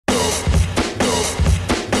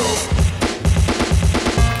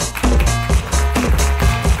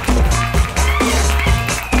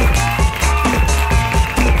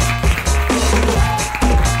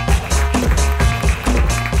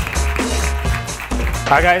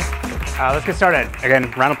All right, guys, let's get started.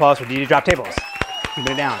 Again, round of applause for DD Drop Tables.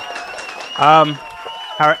 Keeping it down.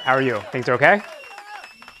 How are you? Things are okay?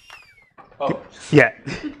 Oh. Yeah.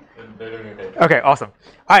 Okay, awesome.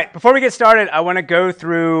 All right, before we get started, I want to go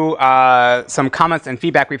through some comments and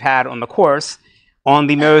feedback we've had on the course on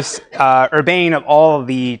the most urbane of all of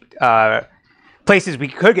the places we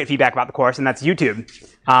could get feedback about the course, and that's YouTube.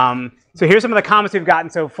 So here's some of the comments we've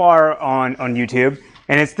gotten so far on YouTube.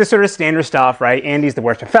 And it's this sort of standard stuff, right? Andy's the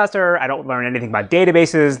worst professor. I don't learn anything about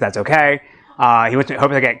databases. That's okay. He hopes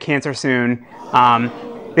I get cancer soon.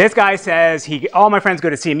 This guy says, all my friends go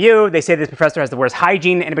to CMU. They say this professor has the worst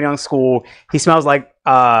hygiene than anybody in school. He smells like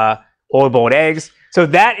old boiled eggs. So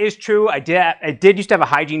that is true. I did used to have a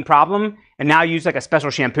hygiene problem, and now I use like a special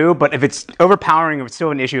shampoo. But if it's overpowering, if it's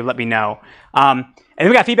still an issue, let me know. And then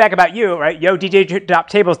we got feedback about you, right? Yo, DJ Drop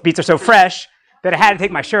Tables beats are so fresh that I had to take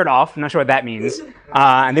my shirt off. I'm not sure what that means.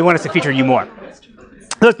 And they want us to feature you more.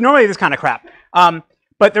 So it's normally this kind of crap.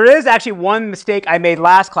 But there is actually one mistake I made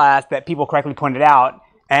last class that people correctly pointed out.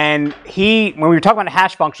 And when we were talking about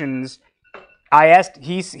hash functions, I asked,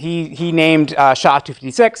 he named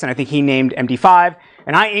SHA-256, and I think he named MD5.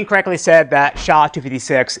 And I incorrectly said that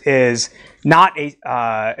SHA-256 is not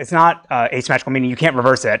asymmetrical, meaning you can't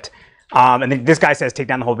reverse it. And then this guy says take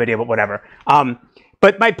down the whole video, but whatever.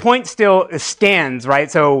 But my point still stands, right?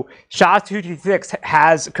 So SHA-256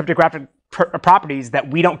 has cryptographic properties that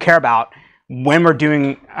we don't care about when we're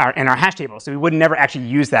doing in our hash table. So we would never actually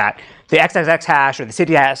use that. The XXX hash or the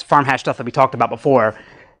city hash, farm hash stuff that we talked about before,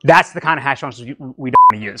 that's the kind of hash functions we don't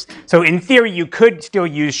want to use. So in theory, you could still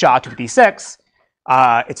use SHA-256.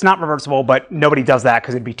 It's not reversible, but nobody does that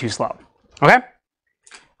because it'd be too slow. Okay?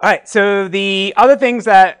 All right, so the other things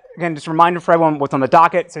that, again, just a reminder for everyone what's on the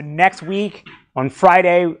docket. So next week, on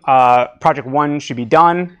Friday, Project 1 should be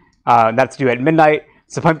done. That's due at midnight.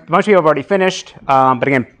 So a bunch of people have already finished. But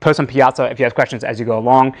again, post on Piazza if you have questions as you go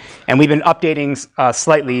along. And we've been updating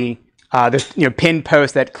slightly. There's pinned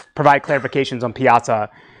posts that provide clarifications on Piazza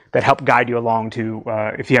that help guide you along to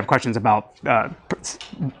if you have questions about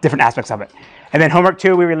different aspects of it. And then homework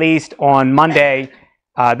 2 we released on Monday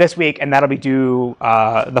this week, and that'll be due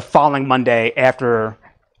the following Monday after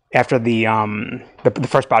the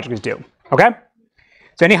first project is due. Okay?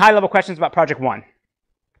 So any high-level questions about Project 1?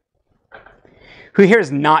 Who here has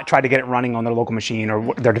not tried to get it running on their local machine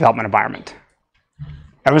or their development environment?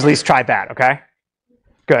 Everyone's at least tried that, okay?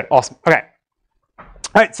 Good, awesome, okay. All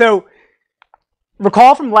right, so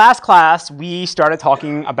recall from last class, we started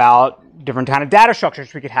talking about different kind of data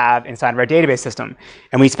structures we could have inside of our database system.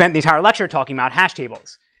 And we spent the entire lecture talking about hash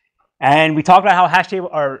tables. And we talked about how hash table,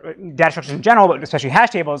 or data structures in general, but especially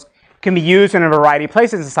hash tables, can be used in a variety of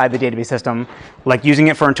places inside the database system, like using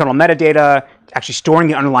it for internal metadata, actually storing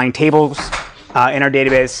the underlying tables in our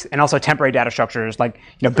database, and also temporary data structures, like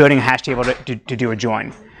building a hash table to do a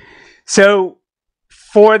join. So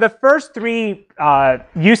for the first 3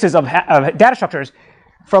 uses of data structures,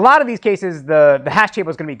 for a lot of these cases, the hash table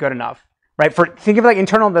is going to be good enough, right? Think of it like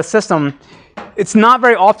internal to the system. It's not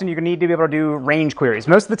very often you're going to need to be able to do range queries.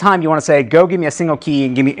 Most of the time, you want to say, go give me a single key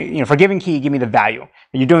and give me, for a given key, give me the value.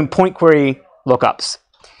 And you're doing point query lookups.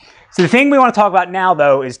 So the thing we want to talk about now,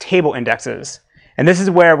 though, is table indexes. And this is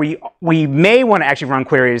where we may want to actually run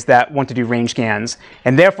queries that want to do range scans.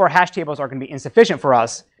 And therefore, hash tables are going to be insufficient for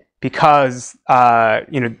us because,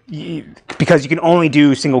 because you can only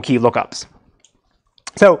do single key lookups.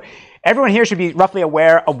 So everyone here should be roughly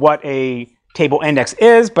aware of what a table index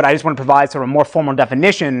is, but I just want to provide sort of a more formal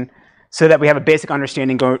definition so that we have a basic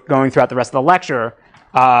understanding going throughout the rest of the lecture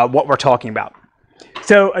what we're talking about.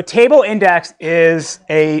 So a table index is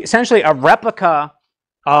essentially a replica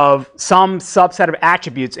of some subset of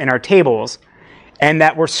attributes in our tables, and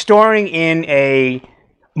that we're storing in a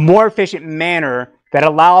more efficient manner that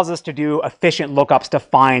allows us to do efficient lookups to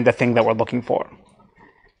find the thing that we're looking for.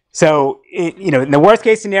 So in the worst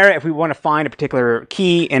case scenario, if we want to find a particular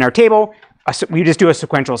key in our table, we just do a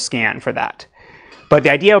sequential scan for that. But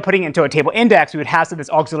the idea of putting it into a table index, we would have this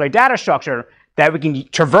auxiliary data structure that we can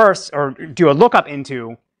traverse or do a lookup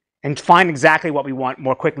into and find exactly what we want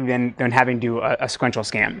more quickly than having to do a sequential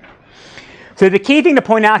scan. So the key thing to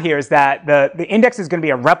point out here is that the index is going to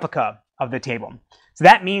be a replica of the table. So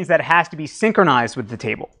that means that it has to be synchronized with the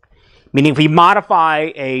table. Meaning if we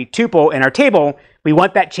modify a tuple in our table, we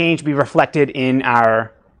want that change to be reflected in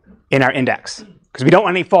our index. Because we don't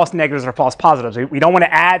want any false negatives or false positives. We don't want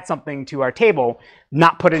to add something to our table,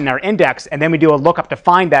 not put it in our index, and then we do a lookup to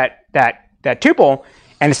find that tuple,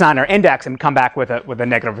 and it's not in our index, and come back with a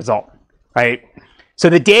negative result, right? So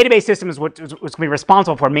the database system is what's going to be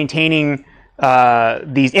responsible for maintaining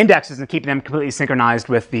these indexes and keeping them completely synchronized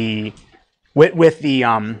with the with the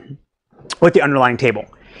underlying table.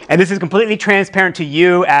 And this is completely transparent to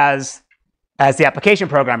you as the application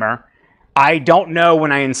programmer. I don't know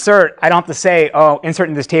when I insert, I don't have to say, oh, insert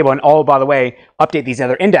in this table, and oh, by the way, update these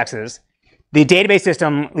other indexes. The database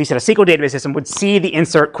system, at least at a SQL database system, would see the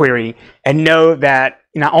insert query and know that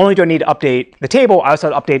not only do I need to update the table, I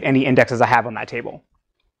also have to update any indexes I have on that table.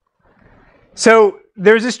 So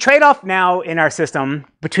there's this trade-off now in our system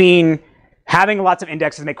between having lots of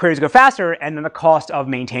indexes make queries go faster and then the cost of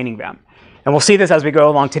maintaining them. And we'll see this as we go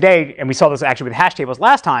along today, and we saw this actually with hash tables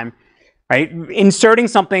last time, right? Inserting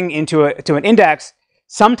something into an index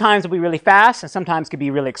sometimes will be really fast and sometimes could be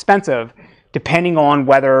really expensive, depending on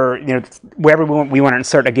whether, wherever we want to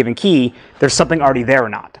insert a given key, there's something already there or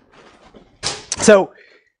not. So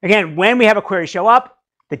again, when we have a query show up,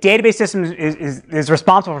 the database system is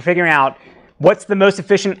responsible for figuring out what's the most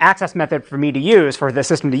efficient access method for me to use, for the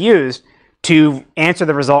system to use, to answer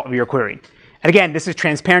the result of your query. And again, this is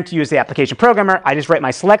transparent to you as the application programmer. I just write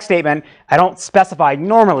my select statement. I don't specify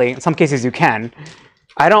normally, in some cases you can.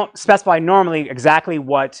 I don't specify normally exactly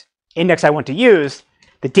what index I want to use.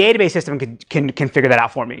 The database system can figure that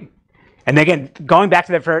out for me. And again, going back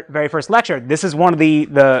to the very first lecture, this is one of the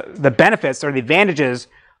benefits or the advantages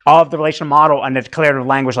of the relational model and a declarative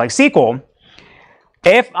language like SQL.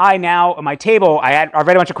 If I now, in my table, I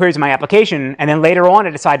write a bunch of queries in my application, and then later on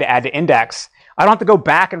I decide to add the index, I don't have to go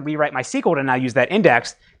back and rewrite my SQL to now use that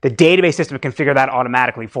index. The database system can figure that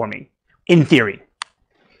automatically for me, in theory.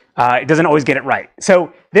 It doesn't always get it right.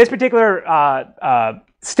 So this particular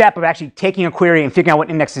step of actually taking a query and figuring out what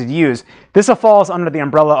indexes to use, this falls under the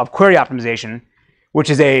umbrella of query optimization, which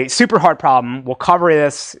is a super hard problem. We'll cover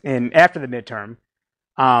this after the midterm.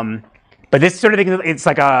 But this sort of thing, it's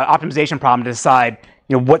like an optimization problem to decide,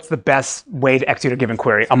 what's the best way to execute a given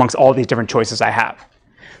query amongst all these different choices I have.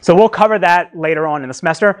 So we'll cover that later on in the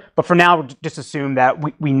semester, but for now, just assume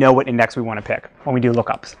that we know what index we want to pick when we do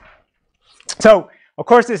lookups. So, of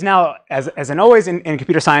course, there's now, as in always in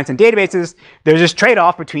computer science and databases, there's this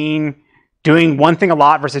trade-off between doing one thing a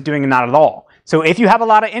lot versus doing it not at all. So if you have a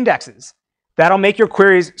lot of indexes, that'll make your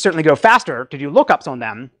queries certainly go faster to do lookups on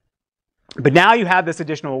them. But now you have this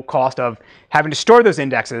additional cost of having to store those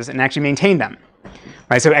indexes and actually maintain them.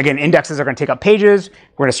 Right? So again, indexes are going to take up pages.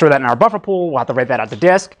 We're going to store that in our buffer pool. We'll have to write that out to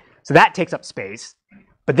disk. So that takes up space.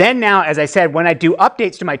 But then now, as I said, when I do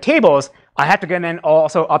updates to my tables, I have to go then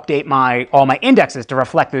also update all my indexes to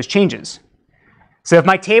reflect those changes. So if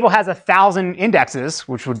my table has 1,000 indexes,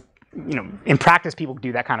 which would, in practice, people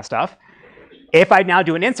do that kind of stuff. If I now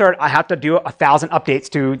do an insert, I have to do 1,000 updates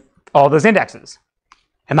to all those indexes.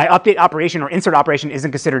 And my update operation or insert operation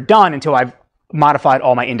isn't considered done until I've modified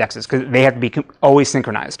all my indexes, because they have to be always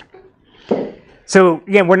synchronized. So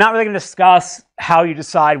again, we're not really going to discuss how you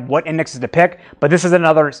decide what indexes to pick, but this is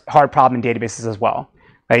another hard problem in databases as well.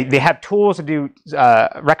 Right? They have tools to do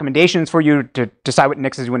recommendations for you to decide what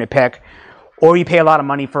indexes you want to pick, or you pay a lot of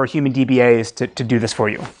money for human DBAs to do this for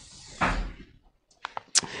you.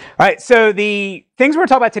 All right, so the things we're going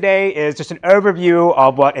to talk about today is just an overview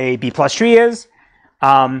of what a B+ tree is.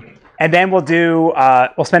 And then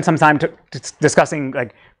we'll spend some time discussing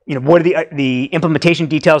what are the implementation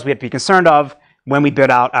details we have to be concerned of when we build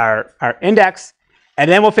out our index. And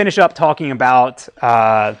then we'll finish up talking about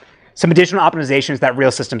some additional optimizations that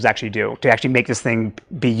real systems actually do to actually make this thing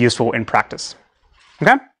be useful in practice.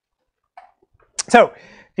 Okay? So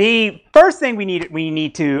the first thing we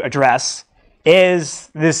need to address is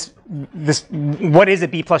this what is a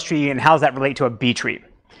B+ tree and how does that relate to a B tree?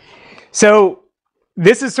 So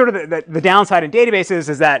this is sort of the downside in databases,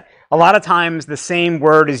 is that a lot of times the same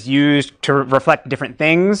word is used to reflect different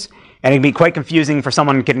things, and it can be quite confusing for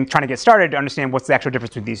someone trying to get started to understand what's the actual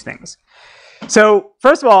difference between these things. So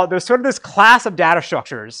first of all, there's sort of this class of data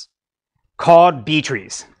structures called B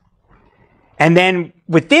trees. And then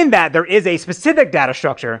within that, there is a specific data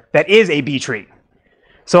structure that is a B tree.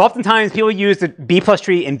 So oftentimes people use the B+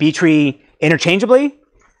 tree and B tree interchangeably.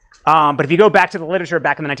 But if you go back to the literature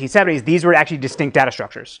back in the 1970s, these were actually distinct data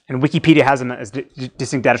structures. And Wikipedia has them as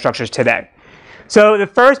distinct data structures today. So the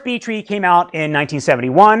first B tree came out in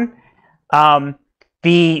 1971.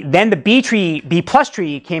 Then the B plus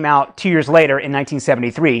tree came out 2 years later in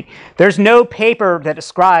 1973. There's no paper that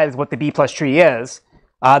describes what the B plus tree is.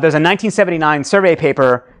 There's a 1979 survey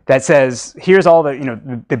paper that says, here's all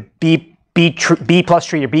the B plus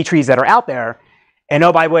tree or B trees that are out there. And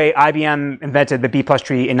oh, by the way, IBM invented the B plus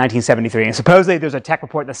tree in 1973. And supposedly there's a tech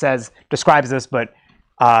report that describes this, but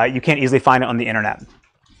you can't easily find it on the internet.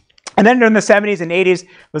 And then during the 70s and 80s,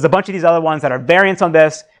 there's a bunch of these other ones that are variants on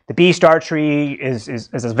this. The B star tree is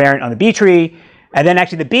a variant on the B tree. And then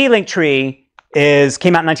actually the B link tree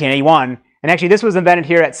came out in 1981. And actually, this was invented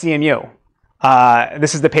here at CMU.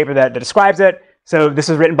 This is the paper that describes it. So this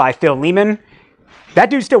was written by Phil Lehman. That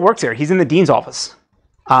dude still works here. He's in the dean's office.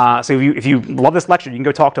 So if you love this lecture, you can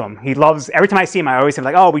go talk to him. He loves, every time I see him, I always say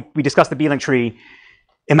like, oh, we discussed the B-link tree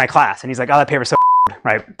in my class. And he's like, oh, that paper's so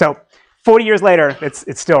right? So 40 years later,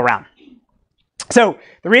 it's still around. So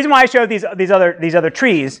the reason why I showed these other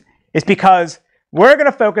trees is because we're going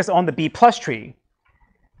to focus on the B plus tree,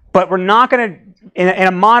 but we're not going to, in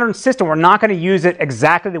a modern system, we're not going to use it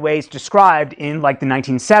exactly the way it's described in like the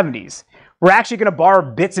 1970s. We're actually going to borrow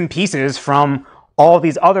bits and pieces from all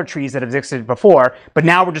these other trees that have existed before, but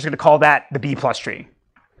now we're just going to call that the B plus tree.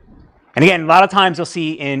 And again, a lot of times you'll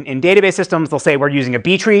see in database systems, they'll say we're using a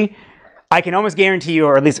B tree. I can almost guarantee you,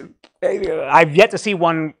 or at least I've yet to see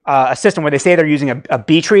a system where they say they're using a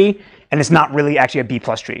B tree and it's not really actually a B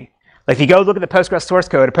plus tree. Like if you go look at the Postgres source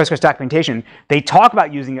code or Postgres documentation, they talk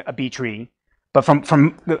about using a B tree, but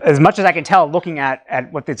from as much as I can tell looking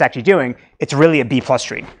at what it's actually doing, it's really a B plus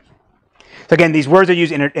tree. So again, these words are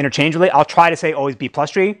used interchangeably. I'll try to say always B plus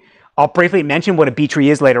tree. I'll briefly mention what a B tree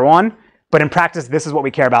is later on, but in practice, this is what we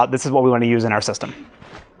care about. This is what we want to use in our system.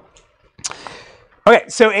 Okay,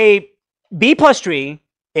 so a B plus tree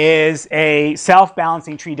is a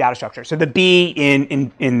self-balancing tree data structure. So the B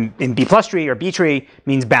in B plus tree or B tree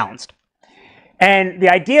means balanced. And the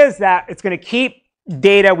idea is that it's going to keep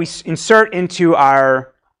data we insert into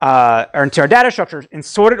our data structures in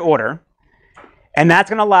sorted order. And that's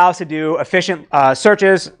going to allow us to do efficient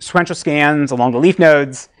searches, sequential scans along the leaf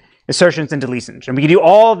nodes, insertions and deletions. And we can do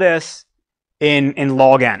all this in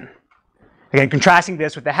log n. Again, contrasting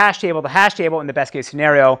this with the hash table in the best case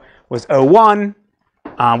scenario was O1.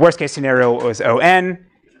 Worst case scenario was ON.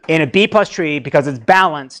 In a B plus tree, because it's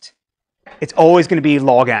balanced, it's always going to be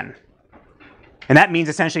log n. And that means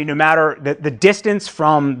essentially no matter the distance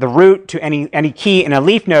from the root to any key in a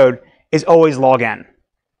leaf node is always log n,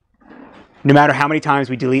 no matter how many times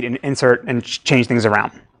we delete and insert and change things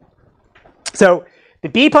around. So the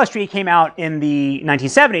B plus tree came out in the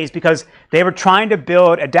 1970s because they were trying to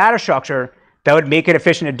build a data structure that would make it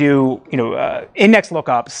efficient to do index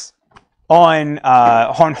lookups on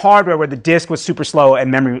hardware where the disk was super slow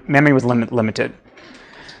and memory was limited.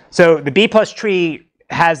 So the B plus tree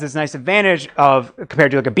has this nice advantage of,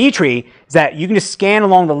 compared to like a B tree, is that you can just scan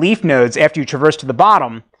along the leaf nodes after you traverse to the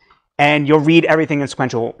bottom, and you'll read everything in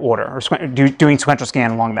sequential order, or doing sequential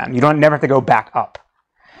scan along them. You don't never have to go back up,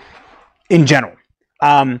 in general.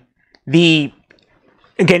 Again,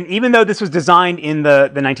 even though this was designed in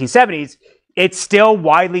the 1970s, it's still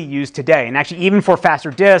widely used today. And actually, even for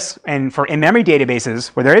faster disks and for in-memory databases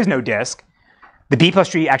where there is no disk, the B plus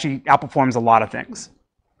tree actually outperforms a lot of things.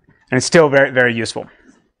 And it's still very, very useful.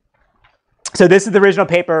 So this is the original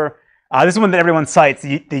paper. This is one that everyone cites,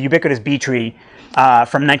 the ubiquitous B tree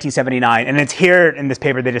from 1979. And it's here in this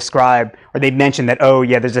paper they describe, or they mention that, oh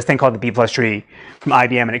yeah, there's this thing called the B plus tree from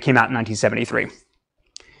IBM, and it came out in 1973.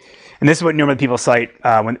 And this is what normally people cite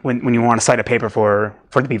when you want to cite a paper for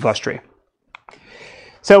the B plus tree.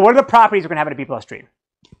 So what are the properties we're going to have in a B plus tree?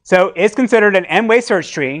 So it's considered an n-way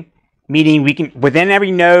search tree, meaning we can, within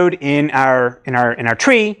every node in our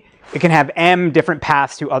tree, it can have m different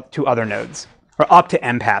paths to other nodes, or up to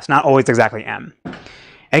m paths, not always exactly m. And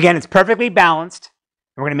again, it's perfectly balanced.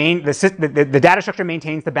 We're going to the data structure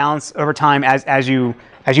maintains the balance over time as you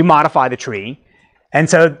modify the tree. And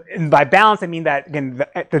so by balance, I mean that again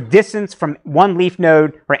the distance from one leaf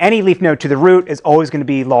node or any leaf node to the root is always going to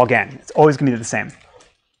be log n. It's always going to be the same.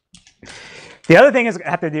 The other thing we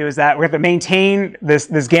have to do is that we have to maintain this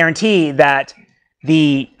guarantee that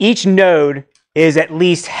each node is at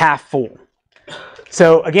least half full.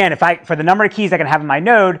 So again, for the number of keys I can have in my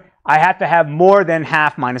node, I have to have more than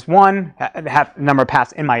half minus 1, half the number of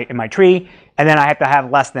paths in my tree, and then I have to have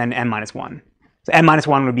less than n minus 1. So n minus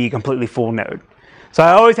 1 would be a completely full node. So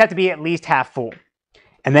I always have to be at least half full.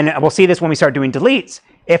 And then we'll see this when we start doing deletes.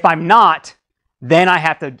 If I'm not, then I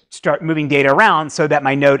have to start moving data around so that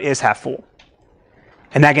my node is half full.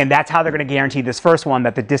 And again, that's how they're going to guarantee this first one,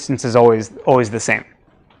 that the distance is always the same.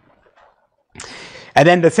 And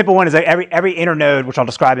then the simple one is that every inner node, which I'll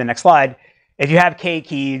describe in the next slide, if you have k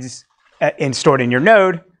keys stored in your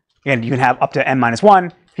node, again, you can have up to n minus 1.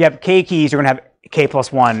 If you have k keys, you're going to have k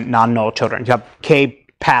plus 1 non-null children. You have k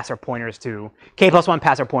paths or pointers to k plus 1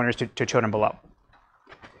 paths or pointers to children below.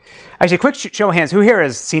 Actually, quick show of hands. Who here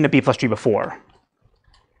has seen a B plus tree before?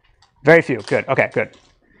 Very few. Good. Okay, good.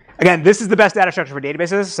 Again, this is the best data structure for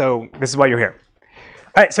databases, so this is why you're here.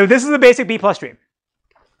 All right, so this is the basic B plus tree.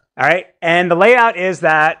 All right, and the layout is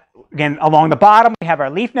that, again, along the bottom, we have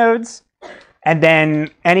our leaf nodes. And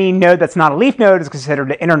then any node that's not a leaf node is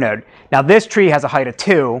considered an inner node. Now this tree has a height of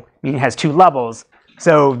 2, meaning it has 2 levels.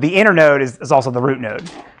 So the inner node is also the root node.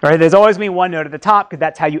 Right? There's always going to be one node at the top because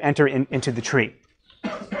that's how you enter into the tree.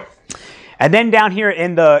 And then down here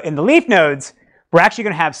in the leaf nodes, we're actually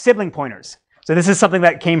going to have sibling pointers. So this is something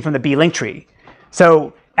that came from the B-link tree.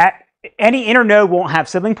 So any inner node won't have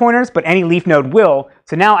sibling pointers, but any leaf node will.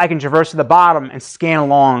 So now I can traverse to the bottom and scan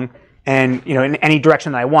along, and in any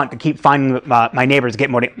direction that I want to keep finding my neighbors,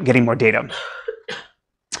 getting more data.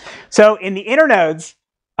 So in the inner nodes,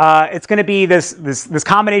 it's going to be this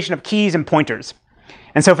combination of keys and pointers.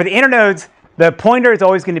 And so for the inner nodes, the pointer is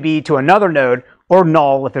always going to be to another node or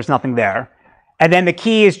null if there's nothing there. And then the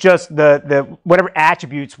key is just the whatever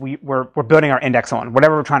attributes we're building our index on,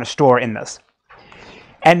 whatever we're trying to store in this.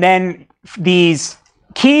 And then these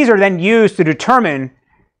keys are then used to determine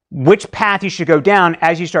which path you should go down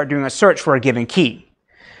as you start doing a search for a given key.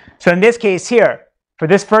 So in this case here, for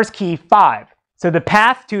this first key, 5. So the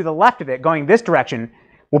path to the left of it, going this direction,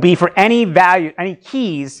 will be for any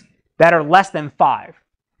keys that are less than 5.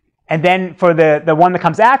 And then for the one that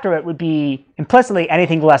comes after it would be implicitly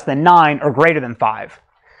anything less than 9 or greater than 5.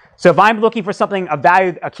 So if I'm looking for something,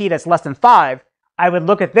 a key that's less than 5, I would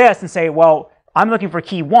look at this and say, well, I'm looking for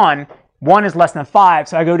key 1. 1 is less than 5,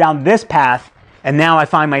 so I go down this path, and now I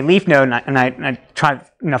find my leaf node, and I try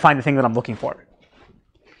to find the thing that I'm looking for.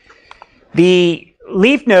 The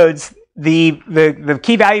leaf nodes, the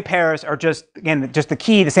key value pairs are just the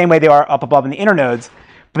key, the same way they are up above in the inner nodes,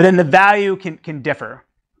 but then the value can differ.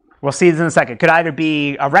 We'll see this in a second. It could either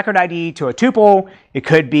be a record ID to a tuple. It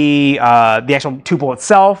could be the actual tuple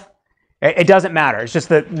itself. It doesn't matter. It's just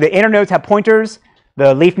that the inner nodes have pointers.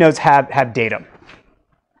 The leaf nodes have data.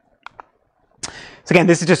 So again,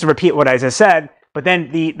 this is just to repeat what I just said. But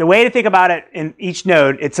then the way to think about it in each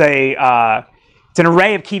node, it's an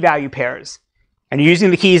array of key value pairs. And you're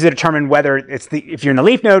using the keys to determine whether if you're in the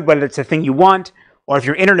leaf node, whether it's the thing you want, or if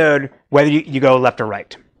you're inner node, whether you go left or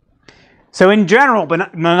right. So in general,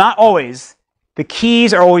 but not always, the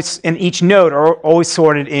keys are always in each node are always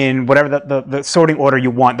sorted in whatever the sorting order you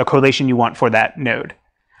want, the correlation you want for that node,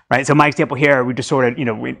 right? So my example here, we just sorted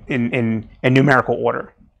in numerical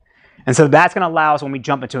order, and so that's going to allow us when we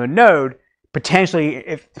jump into a node, potentially,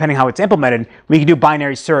 depending how it's implemented, we can do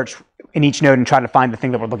binary search in each node and try to find the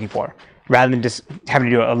thing that we're looking for, rather than just having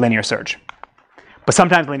to do a linear search. But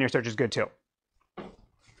sometimes linear search is good too.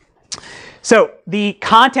 So the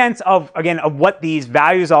contents of what these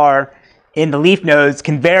values are in the leaf nodes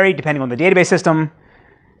can vary depending on the database system.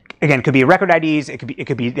 Again, it could be record IDs, it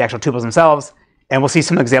could be the actual tuples themselves, and we'll see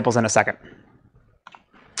some examples in a second.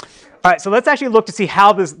 All right, so let's actually look to see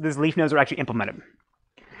how these leaf nodes are actually implemented.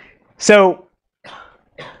 So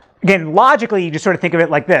again, logically, you just sort of think of it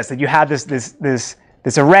like this: that you have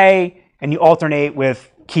this array, and you alternate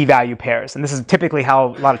with key value pairs, and this is typically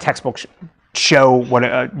how a lot of textbooks show what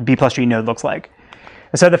a B plus tree node looks like.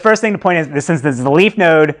 And so the first thing to point is, since this is the leaf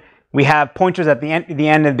node, we have pointers at the end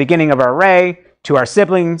and the beginning of our array to our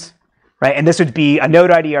siblings, right? And this would be a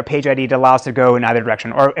node ID or page ID to allow us to go in either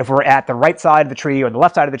direction. Or if we're at the right side of the tree or the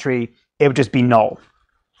left side of the tree, it would just be null.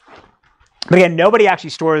 But again, nobody actually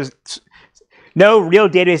stores, no real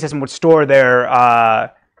database system would store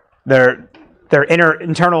their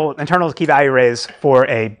internal key value arrays for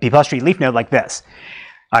a B plus tree leaf node like this.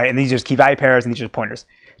 All right, and these are just key value pairs, and these are just pointers.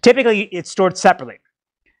 Typically, it's stored separately.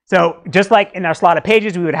 So just like in our slotted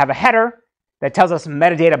pages, we would have a header that tells us some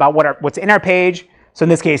metadata about what's in our page. So in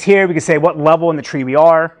this case here, we could say what level in the tree we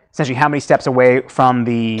are, essentially how many steps away from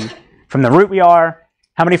the root we are,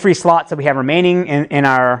 how many free slots that we have remaining in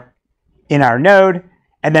our node,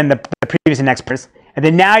 and then the previous and next pairs. And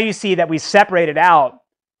then now you see that we separated out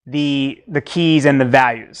the keys and the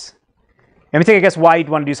values. Let me take a guess why you'd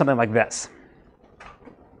want to do something like this.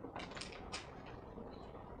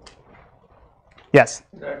 Yes?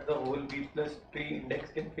 That the whole B plus tree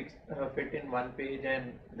index can fit in one page,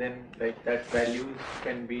 and then that values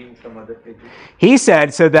can be in some other pages. He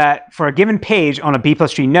said so that for a given page on a B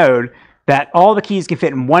plus tree node, that all the keys can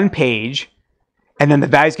fit in one page, and then the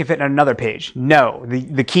values can fit in another page. No,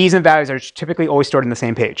 the keys and values are typically always stored in the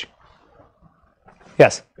same page.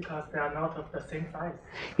 Yes? Because they are not of the same size.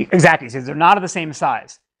 Exactly, so they're not of the same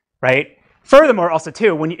size, right? Furthermore, also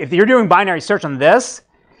too, if you're doing binary search on this,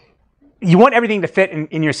 you want everything to fit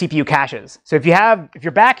in your CPU caches. So if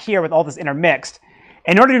you're back here with all this intermixed,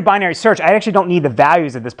 in order to do binary search, I actually don't need the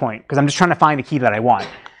values at this point because I'm just trying to find the key that I want.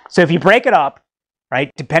 So if you break it up,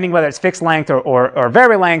 right, depending whether it's fixed length or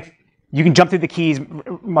variable length, you can jump through the keys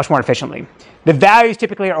much more efficiently. The values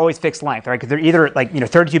typically are always fixed length, right? Because they're either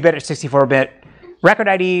 32-bit or 64-bit record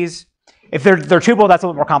IDs. If they're tuple, that's a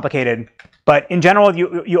little more complicated. But in general,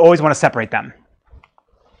 you always want to separate them.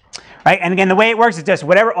 Right? And again, the way it works is just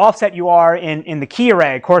whatever offset you are in the key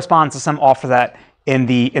array corresponds to some offset in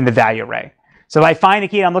the value array. So if I find a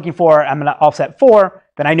key I'm looking for, I'm going to offset 4,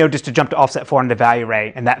 then I know just to jump to offset 4 in the value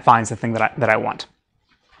array, and that finds the thing that I want.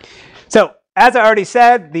 So as I already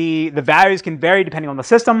said, the values can vary depending on the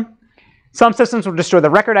system. Some systems will just store the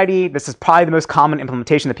record ID. This is probably the most common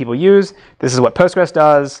implementation that people use. This is what Postgres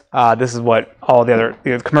does. This is what all the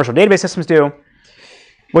other commercial database systems do.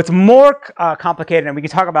 What's more complicated, and we can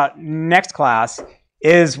talk about next class,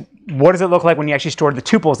 is what does it look like when you actually store the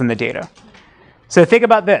tuples in the data? So think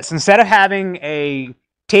about this. Instead of having a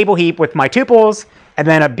table heap with my tuples and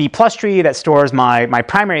then a B+ tree that stores my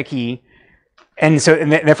primary key, and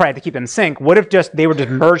therefore I have to keep them in sync, what if they were just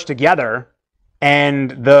merged together,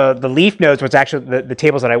 and the leaf nodes was actually the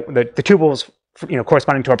tables the tuples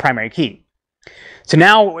corresponding to our primary key. So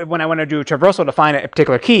now when I want to do a traversal to find a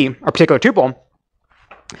particular key or particular tuple,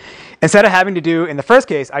 instead of having to do, in the first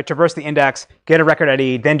case, I traverse the index, get a record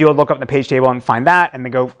ID, then do a lookup in the page table and find that, and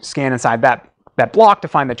then go scan inside that block to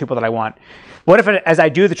find the tuple that I want. What if, as I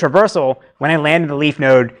do the traversal, when I land in the leaf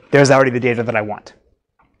node, there's already the data that I want?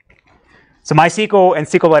 So MySQL and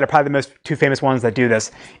SQLite are probably the two famous ones that do this.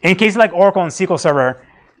 In cases like Oracle and SQL Server,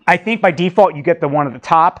 I think by default you get the one at the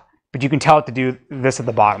top, but you can tell it to do this at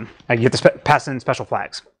the bottom. You have to pass in special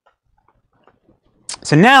flags.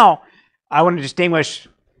 So now I want to distinguish,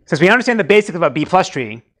 since we understand the basics about B+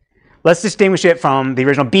 tree, let's distinguish it from the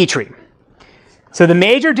original B tree. So the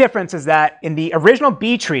major difference is that in the original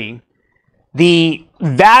B tree, the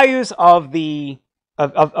values of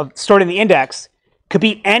stored in the index could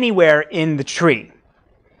be anywhere in the tree,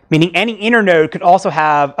 meaning any inner node could also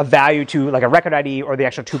have a value to like a record ID or the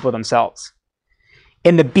actual tuple themselves.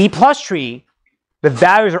 In the B+ tree, the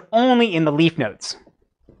values are only in the leaf nodes.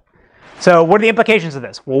 So what are the implications of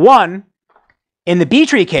this? Well, one, in the B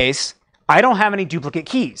tree case, I don't have any duplicate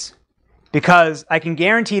keys because I can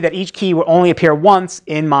guarantee that each key will only appear once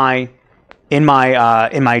in my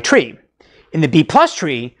tree. In the B+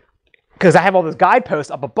 tree, because I have all those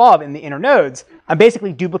guideposts up above in the inner nodes, I'm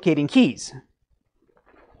basically duplicating keys.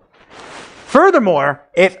 Furthermore,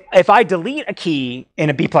 if I delete a key in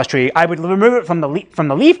a B+ tree, I would remove it from the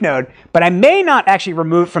leaf node, but I may not actually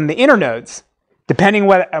remove it from the inner nodes, depending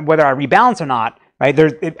whether I rebalance or not. Right?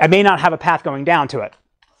 I may not have a path going down to it.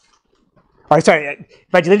 Or sorry,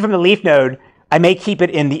 if I delete it from the leaf node, I may keep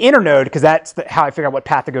it in the inner node because that's how I figure out what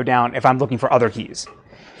path to go down if I'm looking for other keys.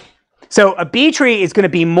 So a B tree is going to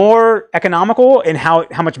be more economical in how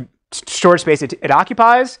much storage space it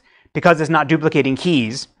occupies because it's not duplicating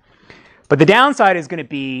keys. But the downside is going to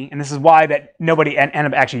be, and this is why that nobody ended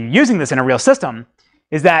up actually using this in a real system,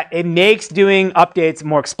 is that it makes doing updates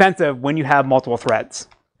more expensive when you have multiple threads.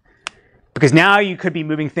 Because now you could be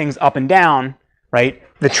moving things up and down, right?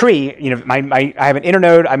 The tree, I have an inner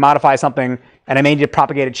node, I modify something, and I may need to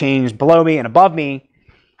propagate a change below me and above me,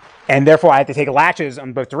 and therefore I have to take latches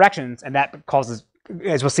on both directions, and that causes,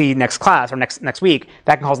 as we'll see next class or next week,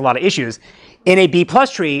 that can cause a lot of issues. In a B+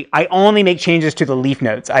 tree, I only make changes to the leaf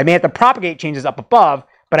nodes. I may have to propagate changes up above,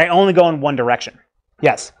 but I only go in one direction.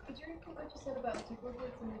 Yes? Could you repeat what you said about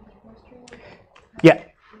duplicates in the B+ tree? Yeah.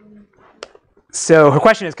 So her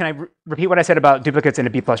question is, can I repeat what I said about duplicates in a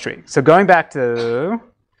B+ tree? So going back to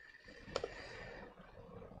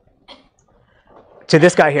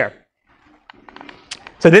this guy here.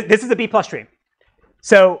 So this is a B+ tree.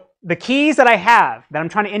 So the keys that I have that I'm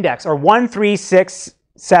trying to index are 1, 3, 6,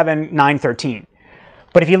 7, 9, 13.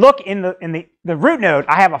 But if you look in the root node,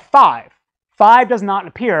 I have a 5. 5 does not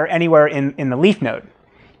appear anywhere in the leaf node,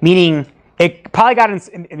 meaning it probably got,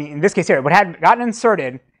 in this case here, it had gotten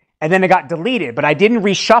inserted, and then it got deleted, but I didn't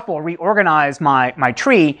reshuffle, reorganize my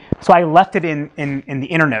tree, so I left it in the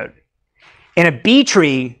inner node. In a B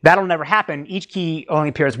tree, that'll never happen. Each key only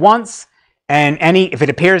appears once, and if it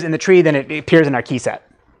appears in the tree, then it appears in our key set.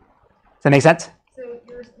 Does that make sense? So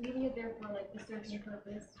you're leaving it there for like the searching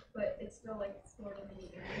purpose, but it's still like stored in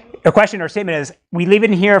the inner node? A question or statement is, we leave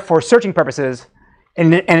it in here for searching purposes,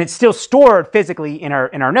 and it's still stored physically in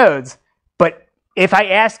our nodes, but if I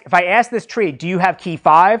ask this tree, do you have key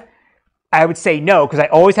 5? I would say no, because I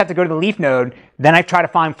always have to go to the leaf node, then I try to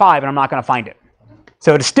find 5, and I'm not going to find it.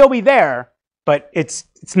 So it'll still be there, but it's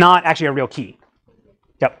not actually a real key.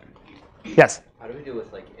 Yep. Yes? How do we deal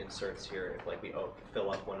with like inserts here if like we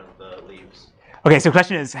fill up one of the leaves? Okay, so the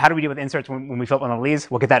question is, how do we deal with inserts when we fill up one of the leaves?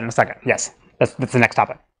 We'll get that in a second. Yes, that's the next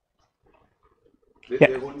topic.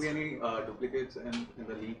 There won't be any duplicates in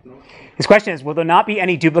the leaf node? His question is, will there not be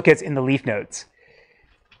any duplicates in the leaf nodes?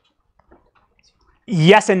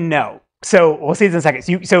 Yes and no. So we'll see this in a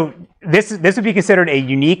second. So this would be considered a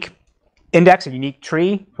unique index, a unique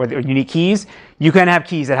tree, or unique keys, you can have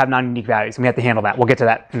keys that have non-unique values, and we have to handle that. We'll get to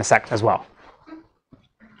that in a sec as well.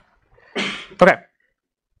 Okay.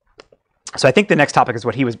 So I think the next topic is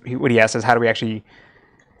what he asked is how do we actually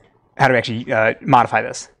modify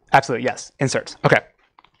this? Absolutely, yes. Inserts. Okay.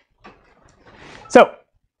 So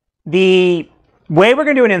the way we're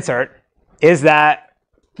going to do an insert is that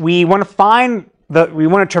we want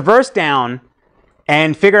to traverse down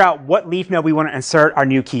and figure out what leaf node we want to insert our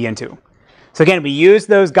new key into. So again, we use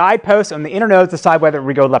those guideposts on the inner nodes to decide whether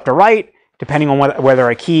we go left or right, depending on whether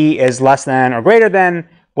a key is less than or greater than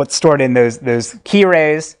what's stored in those key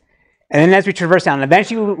arrays. And then as we traverse down,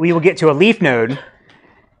 eventually we will get to a leaf node.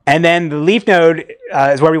 And then the leaf node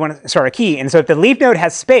is where we want to start a key. And so if the leaf node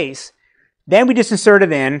has space, then we just insert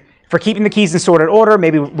it in. For keeping the keys in sorted order,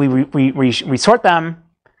 maybe we sort them.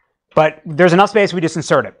 But there's enough space, we just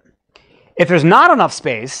insert it. If there's not enough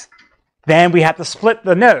space, then we have to split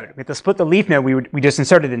the node. We have to split the leaf node we just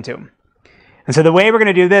inserted into. And so the way we're going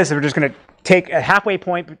to do this is we're just going to take a halfway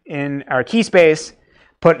point in our key space,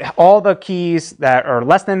 put all the keys that are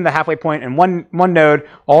less than the halfway point in one node,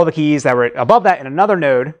 all the keys that were above that in another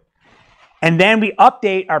node, and then we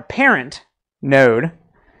update our parent node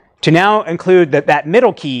to now include that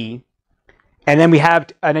middle key, and then we have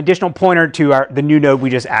an additional pointer to the new node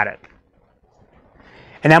we just added.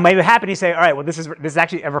 And that might happen, you say, all right, well, this is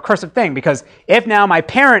actually a recursive thing, because if now my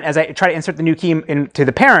parent, as I try to insert the new key into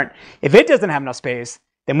the parent, if it doesn't have enough space,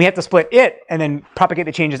 then we have to split it and then propagate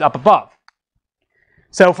the changes up above.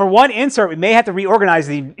 So for one insert, we may have to reorganize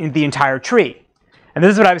the entire tree. And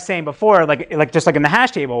this is what I was saying before, just like in the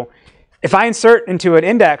hash table. If I insert into an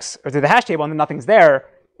index or through the hash table and then nothing's there,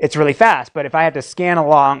 it's really fast. But if I have to scan a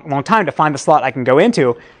long time to find the slot I can go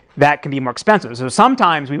into, that can be more expensive. So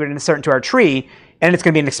sometimes we would insert into our tree, and it's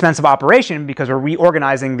going to be an expensive operation because we're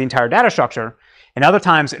reorganizing the entire data structure. And other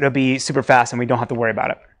times it'll be super fast and we don't have to worry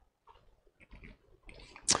about it.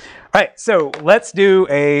 All right, so let's do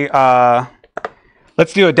a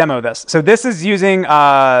demo of this. So this is using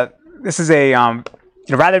rather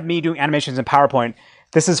than me doing animations in PowerPoint,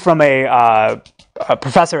 this is from a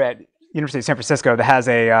professor at University of San Francisco that has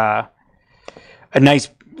a nice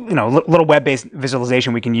little web-based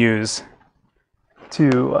visualization we can use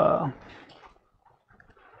to.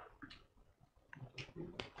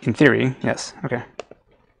 In theory, yes. Okay.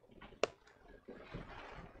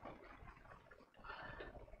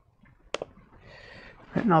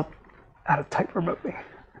 Right, and I'll add a type remotely.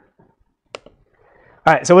 All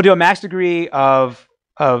right, so we'll do a max degree of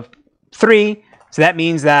 3. So that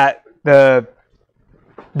means that the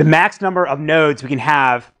max number of nodes we can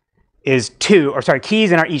have is 2, or sorry,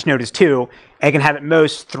 keys in each node is 2, and it can have at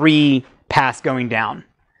most 3 paths going down.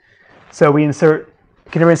 So we insert.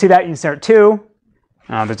 Can everyone see that? You insert 2.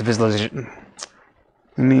 There's a visualization.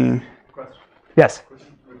 Question. Yes. Could you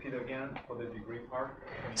repeat again for the degree part?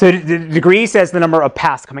 So the degree says the number of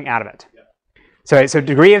paths coming out of it. Yeah. So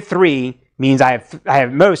degree of 3 means I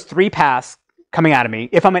have most 3 paths coming out of me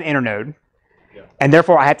if I'm an inner node, yeah. And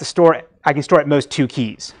therefore I can store at most 2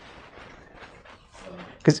 keys.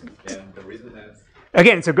 Because and the reason is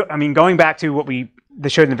again, so going back to what we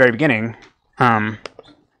showed in the very beginning.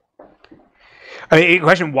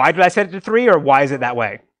 Question: why did I set it to 3, or why is it that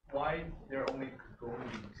way? why they're only going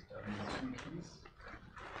 2 keys?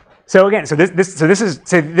 So again, this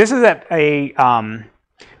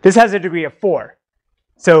has a degree of 4.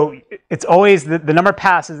 So it's always the number of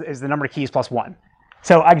passes is the number of keys plus 1.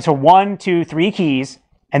 So I can store 1, 2, 3 keys,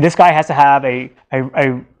 and this guy has to have a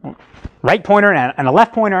right pointer and a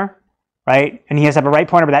left pointer, right? And he has to have a right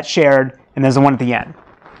pointer, but that's shared, and there's a 1 at the end.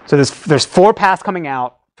 So there's 4 paths coming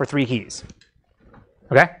out for 3 keys.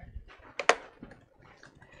 Okay?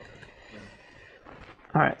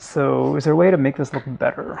 All right, so is there a way to make this look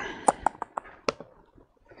better?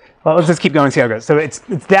 Well, let's just keep going and see how it goes. So it's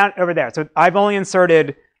down over there. So I've only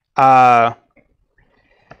inserted, I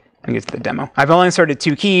think it's the demo. I've only inserted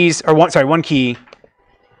 2 keys, or 1 key.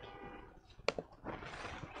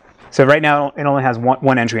 So right now it only has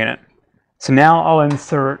one entry in it. So now I'll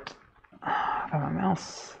insert, I have my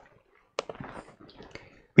mouse.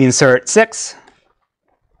 We insert 6.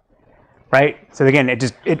 Right? So again,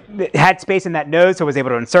 it had space in that node, so I was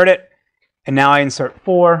able to insert it. And now I insert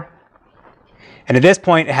 4. And at this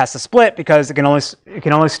point, it has to split because it can only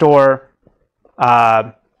store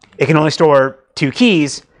 2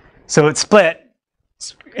 keys. So it split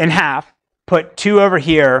in half, put 2 over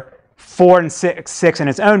here, 4 and 6 in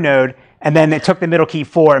its own node, and then it took the middle key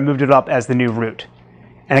 4 and moved it up as the new root.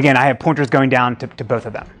 And again, I have pointers going down to both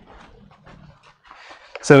of them.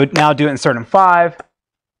 So now do insert in 5.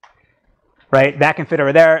 Right, that can fit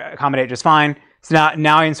over there, accommodate just fine. So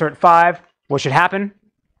now I insert 5. What should happen?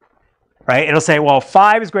 Right? It'll say, well,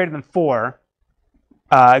 5 is greater than 4.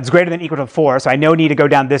 It's greater than or equal to 4, so I know need to go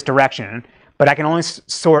down this direction. But I can only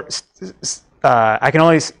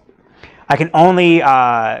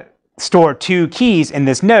store 2 keys in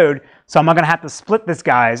this node, so I'm going to have to split this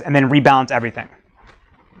guys and then rebalance everything.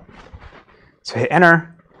 So hit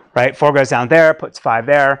enter, right? 4 goes down there, puts 5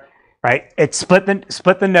 there, right? It split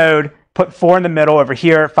the node, put 4 in the middle over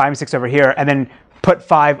here, 5 and 6 over here, and then put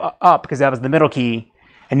 5 up because that was the middle key.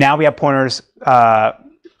 And now we have pointers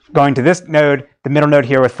going to this node, the middle node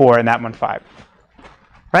here with 4, and that one 5,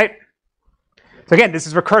 right? So again, this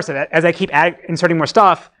is recursive. As I keep inserting more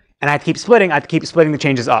stuff, and I keep splitting, I have to keep splitting the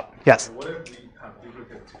changes up. Yes? What if we have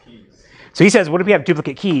duplicate keys? So he says, what if we have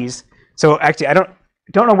duplicate keys? So actually, I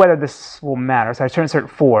don't know whether this will matter. So I should insert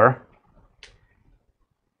 4.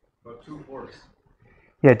 But 2 4s.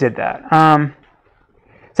 Yeah, it did that.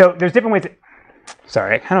 So there's different ways.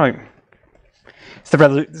 Sorry, how do I? It's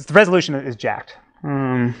the resolution that is jacked.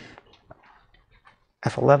 F11.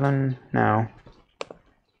 No.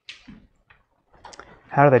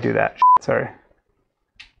 How did I do that? Sorry.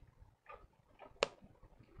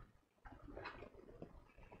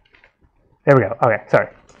 There we go. Okay, sorry.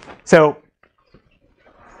 So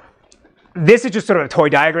this is just sort of a toy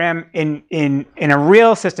diagram. In a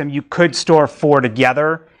real system, you could store 4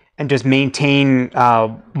 together and just maintain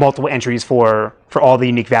multiple entries for all the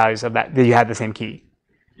unique values of that you had the same key.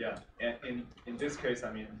 Yeah, and in this case,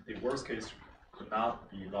 I mean, the worst case could not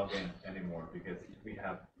be login anymore because we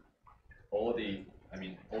have all the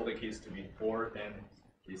keys to be 4 and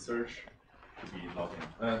the search to be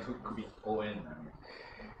login, could be all in.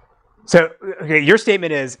 So, okay, your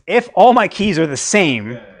statement is if all my keys are the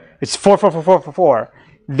same, it's 4, 4, 4, 4, 4, 4.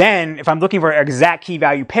 Then, if I'm looking for an exact key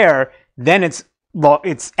value pair, then it's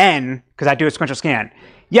n because I do a sequential scan.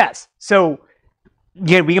 Yes. So,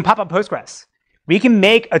 yeah, we can pop up Postgres. We can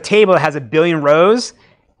make a table that has 1 billion rows,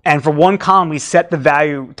 and for one column we set the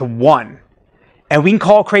value to 1, and we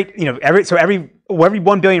can create every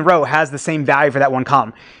 1 billion row has the same value for that one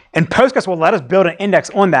column, and Postgres will let us build an index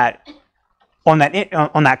on that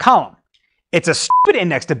column. It's a stupid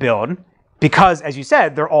index to build because, as you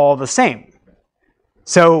said, they're all the same.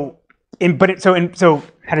 So how do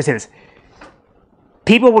I say this?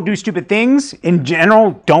 People will do stupid things. In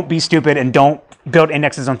general, don't be stupid and don't build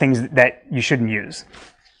indexes on things that you shouldn't use.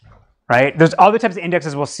 Right? There's other types of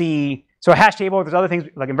indexes we'll see. So a hash table, there's other things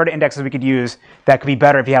like inverted indexes we could use that could be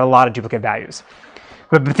better if you had a lot of duplicate values.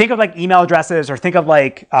 But think of like email addresses, or think of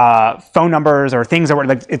like phone numbers, or things that were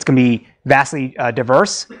like it's going to be vastly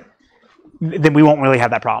diverse. Then we won't really have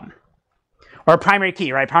that problem. Or a primary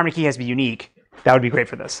key, right? Primary key has to be unique. That would be great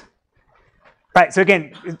for this. Right. So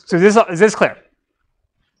again, is this clear?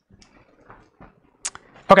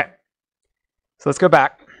 Okay. So let's go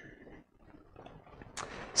back.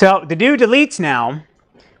 So to do deletes now,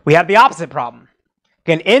 we have the opposite problem.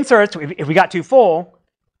 Again, inserts. If we got too full,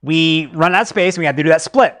 we run out of space, and we have to do that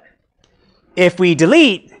split. If we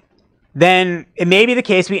delete, then it may be the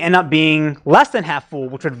case we end up being less than half full,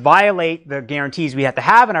 which would violate the guarantees we have to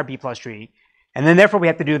have in our B+ tree. And then therefore we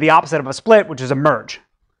have to do the opposite of a split, which is a merge.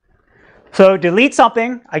 So delete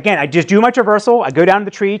something. Again, I just do my traversal. I go down to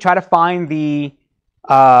the tree, try to find the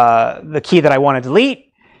key that I want to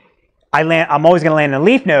delete. I'm always going to land in a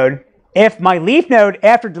leaf node. If my leaf node,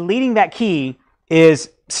 after deleting that key, is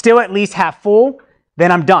still at least half full,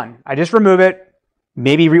 then I'm done. I just remove it,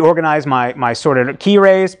 maybe reorganize my sorted key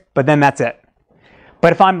arrays, but then that's it.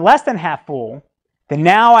 But if I'm less than half full, then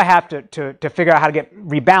now I have to figure out how to get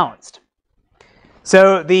rebalanced.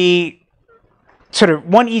 So the sort of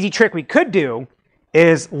one easy trick we could do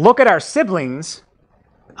is look at our siblings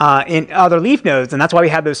in other leaf nodes, and that's why we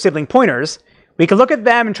have those sibling pointers. We can look at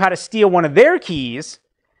them and try to steal one of their keys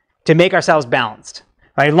to make ourselves balanced.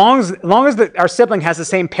 Right? As long as our sibling has the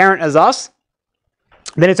same parent as us,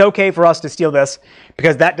 then it's okay for us to steal this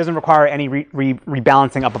because that doesn't require any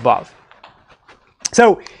rebalancing up above.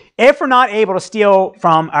 So if we're not able to steal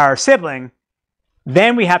from our sibling,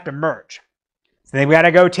 then we have to merge. So then we got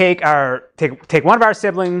to go take one of our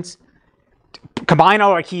siblings, combine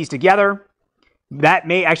all our keys together. That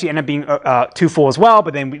may actually end up being too full as well,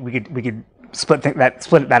 but then we could split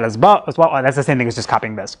that as well. That's the same thing as just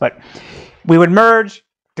copying this. But we would merge,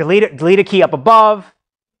 delete a key up above,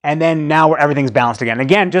 and then now everything's balanced again.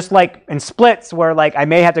 Again, just like in splits where like I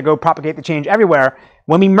may have to go propagate the change everywhere,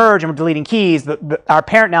 when we merge and we're deleting keys, our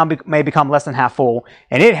parent now may become less than half full,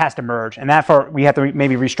 and it has to merge, and therefore we have to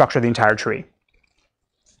maybe restructure the entire tree.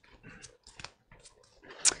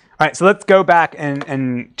 All right, so let's go back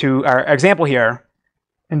and to our example here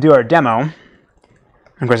and do our demo.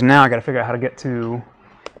 of course, now I got to figure out how to get to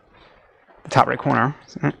the top right corner.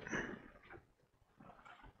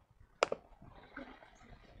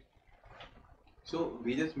 So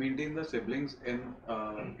we just maintain the siblings in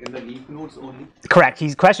the leaf nodes only? Correct.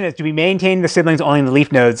 His question is, do we maintain the siblings only in the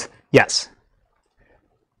leaf nodes? Yes.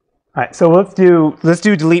 All right, so let's do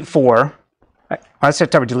delete 4. Right, let's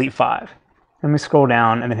start with delete 5. Let me scroll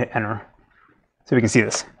down and then hit enter so we can see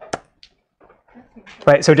this.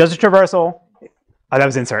 Right, so it does a traversal. Oh, that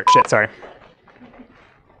was insert. Shit, sorry.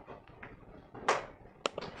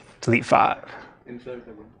 Delete 5. Insert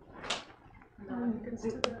again.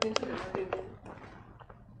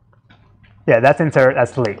 Yeah, that's insert,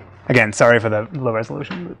 that's delete. Again, sorry for the low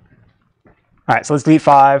resolution. All right, so let's delete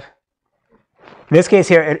 5. In this case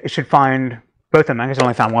here, it should find both of them. I just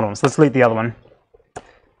only found one of them, so let's delete the other one.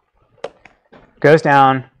 Goes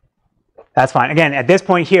down. That's fine. Again, at this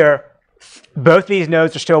point here, both these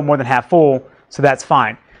nodes are still more than half full, so that's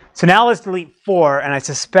fine. So now let's delete 4, and I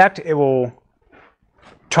suspect it will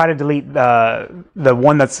try to delete the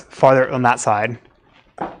one that's farther on that side.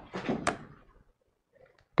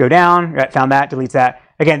 Go down, right, found that, deletes that.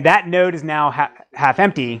 Again, that node is now half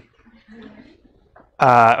empty.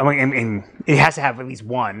 I mean, it has to have at least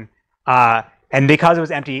one. And because it was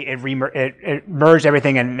empty, it merged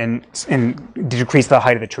everything and decreased the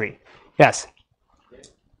height of the tree. Yes?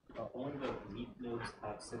 Only the leaf nodes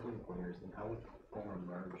have sibling pointers, then how would form a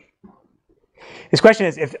merge? His question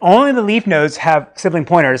is, if only the leaf nodes have sibling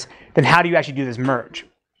pointers, then how do you actually do this merge?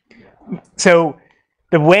 So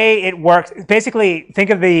the way it works, basically, think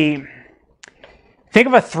of a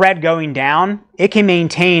thread going down. It can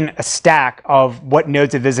maintain a stack of what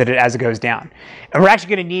nodes it visited as it goes down. And we're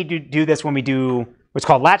actually going to need to do this when we do what's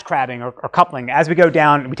called latch crabbing or coupling. As we go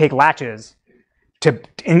down, we take latches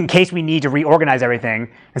in case we need to reorganize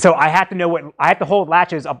everything. And so I have to know I have to hold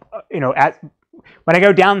latches up, when I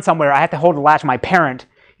go down somewhere, I have to hold the latch of my parent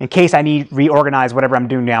in case I need to reorganize whatever I'm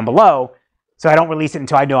doing down below, so I don't release it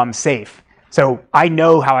until I know I'm safe. So I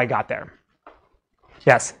know how I got there.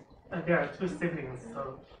 Yes? There are two siblings,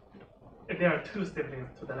 so there are two siblings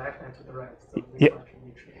to the left and to the right. So which Yep. one should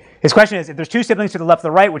we choose? His question is, if there's two siblings to the left or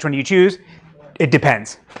the right, which one do you choose? It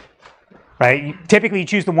depends. Right? Typically, you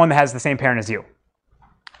choose the one that has the same parent as you.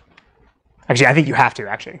 Actually, I think you have to,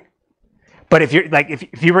 actually. But if you're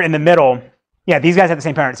if you were in the middle, yeah, these guys have the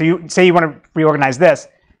same parent. So you say you want to reorganize this,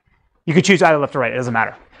 you could choose either left or right. It doesn't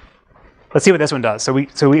matter. Let's see what this one does. So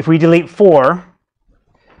if we delete 4,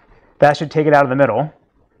 that should take it out of the middle.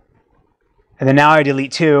 And then now I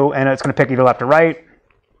delete 2, and it's going to pick either left or right.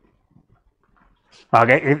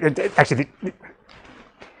 Okay, actually,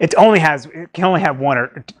 it can only have one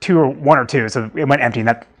or two, so it went empty, and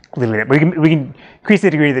that literally it. We can increase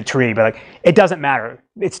the degree of the tree, but it doesn't matter.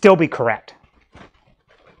 It'd still be correct.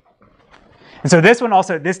 And so this one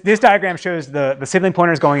also, this diagram shows the sibling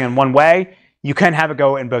pointers going in one way. You can have it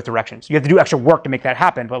go in both directions. You have to do extra work to make that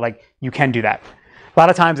happen, but you can do that. A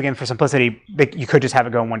lot of times, again, for simplicity, you could just have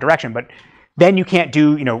it go in one direction, but then you can't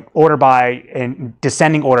do order by in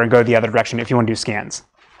descending order and go the other direction if you want to do scans.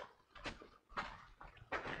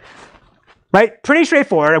 Right? Pretty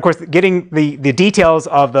straightforward. Of course, getting the details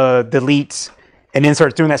of the deletes and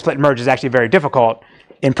inserts doing that split and merge is actually very difficult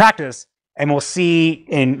in practice. And we'll see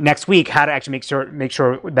in next week how to actually make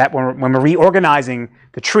sure that when we're reorganizing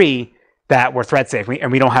the tree, that we're thread safe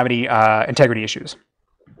and we don't have any integrity issues.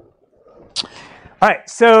 All right.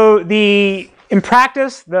 So in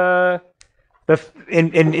practice, the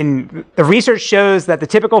research shows that the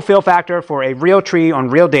typical fill factor for a real tree on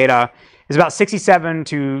real data is about 67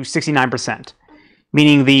 to 69%,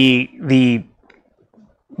 meaning the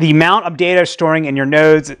amount of data storing in your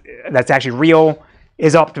nodes that's actually real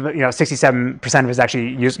is up to 67% of it is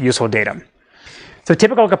actually useful data. So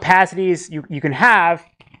typical capacities you can have,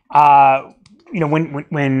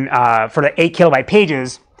 when for the 8 kilobyte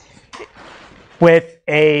pages, with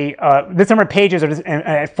this number of pages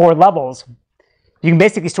at 4 levels, you can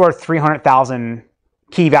basically store 300,000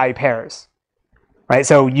 key value pairs, right?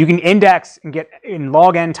 So you can index and get in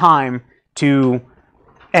log n time to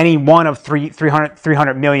any one of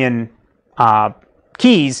 300 million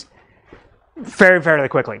keys fairly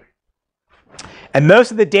quickly. And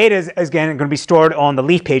most of the data is again going to be stored on the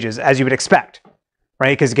leaf pages, as you would expect,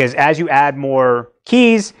 right? Because as you add more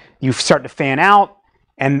keys, you start to fan out,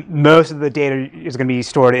 and most of the data is going to be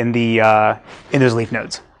stored in those leaf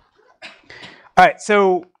nodes. All right,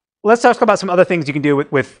 so let's talk about some other things you can do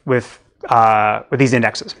with these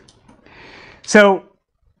indexes. So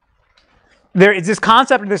there is this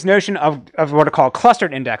concept of this notion of what are called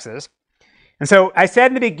clustered indexes. And so I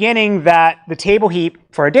said in the beginning that the table heap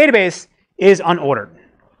for a database is unordered,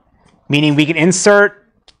 meaning we can insert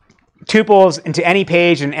tuples into any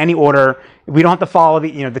page in any order. We don't have to follow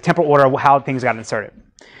the temporal order of how things got inserted.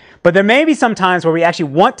 But there may be some times where we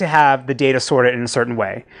actually want to have the data sorted in a certain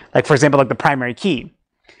way, like for example, like the primary key.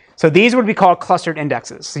 So these would be called clustered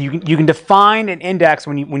indexes. So you can define an index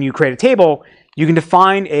when you create a table. You can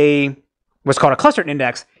define what's called a clustered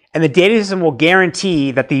index, and the data system will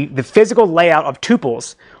guarantee that the physical layout of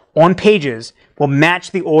tuples on pages will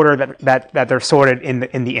match the order that they're sorted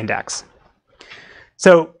in the index.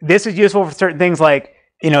 So this is useful for certain things like,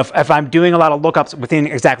 if I'm doing a lot of lookups within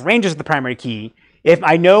exact ranges of the primary key, if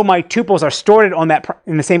I know my tuples are stored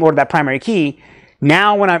in the same order that primary key,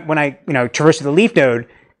 now when I traverse to the leaf node,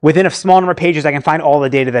 within a small number of pages, I can find all the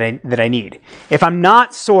data that I need. If I'm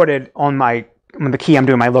not sorted on the key I'm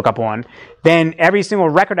doing my lookup on, then every single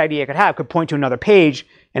record ID I could have could point to another page,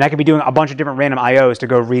 and I could be doing a bunch of different random IOs to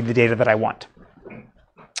go read the data that I want.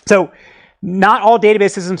 So not all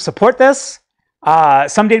database systems support this.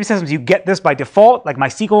 Some database systems, you get this by default, like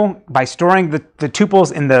MySQL, by storing the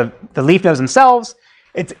tuples in the leaf nodes themselves.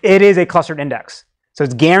 It is a clustered index. So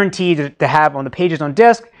it's guaranteed to have on the pages on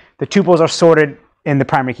disk, the tuples are sorted in the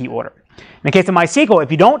primary key order. In the case of MySQL,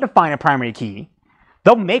 if you don't define a primary key,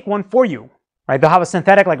 they'll make one for you. Right? They'll have a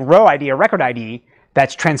synthetic like row ID or record ID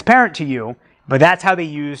that's transparent to you, but that's how they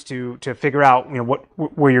use to figure out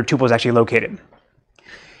where your tuple is actually located.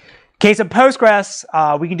 Case of Postgres,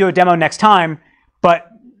 we can do a demo next time, but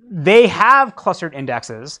they have clustered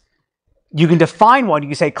indexes. You can define one. You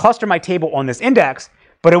can say cluster my table on this index,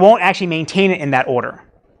 but it won't actually maintain it in that order.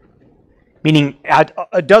 Meaning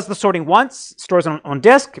it does the sorting once, stores it on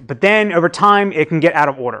disk, but then over time it can get out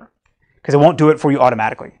of order because it won't do it for you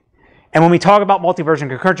automatically. And when we talk about multi-version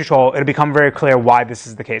concurrent control, it'll become very clear why this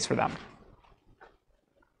is the case for them.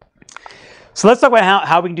 So let's talk about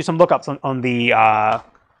how we can do some lookups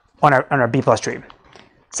on our B+ tree.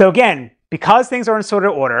 So again, because things are in sorted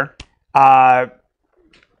order,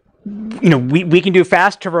 we can do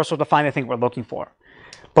fast traversal to find the thing we're looking for.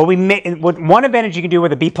 But one advantage you can do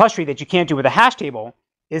with a B+ tree that you can't do with a hash table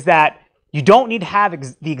is that you don't need to have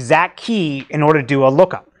the exact key in order to do a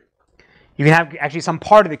lookup. You can have actually some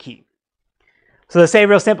part of the key. So let's say a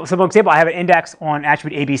real simple example, I have an index on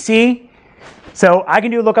attribute ABC. So I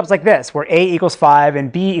can do lookups like this, where A equals 5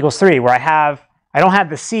 and B equals 3, where I don't have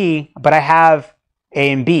the C, but I have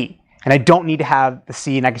A and B. And I don't need to have the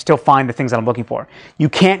C, and I can still find the things that I'm looking for. You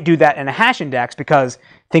can't do that in a hash index because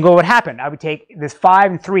think what would happen. I would take this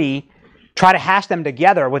 5 and 3, try to hash them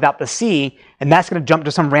together without the C, and that's going to jump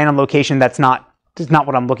to some random location that's not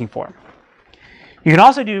what I'm looking for. You can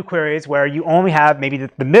also do queries where you only have maybe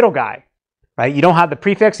the middle guy, right? You don't have the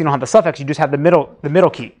prefix, you don't have the suffix, you just have the middle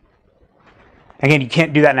key. Again, you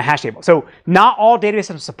can't do that in a hash table. So not all database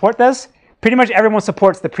systems support this. Pretty much everyone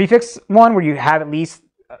supports the prefix one, where you have at least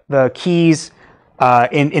the keys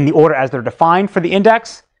in the order as they're defined for the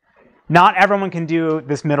index. Not everyone can do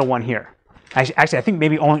this middle one here. Actually, I think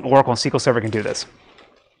maybe only Oracle and SQL Server can do this.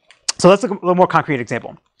 So let's look at a little more concrete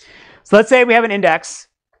example. So let's say we have an index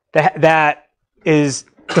that is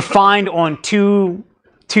defined on two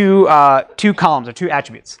columns or two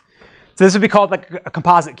attributes. So this would be called like a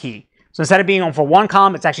composite key. So instead of being on for one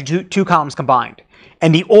column, it's actually two columns combined.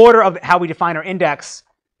 And the order of how we define our index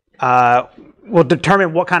will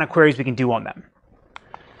determine what kind of queries we can do on them.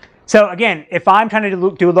 So again, if I'm trying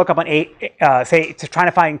to do a lookup on say to trying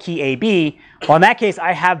to find key AB, well, in that case,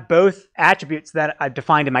 I have both attributes that I've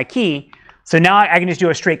defined in my key. So now I can just do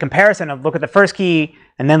a straight comparison of look at the first key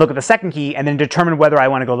and then look at the second key and then determine whether I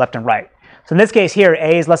want to go left and right. So in this case here,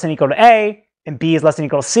 A is less than or equal to A and B is less than or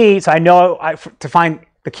equal to C. So I know to find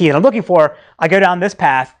the key that I'm looking for, I go down this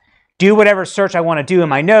path, do whatever search I want to do in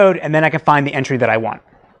my node, and then I can find the entry that I want.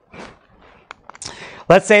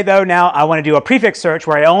 Let's say, though, now I want to do a prefix search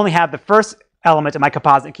where I only have the first element of my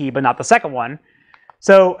composite key, but not the second one.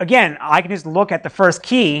 So again, I can just look at the first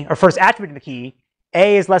key, or first attribute of the key.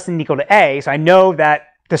 A is less than or equal to A, so I know that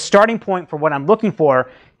the starting point for what I'm looking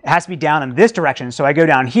for has to be down in this direction, so I go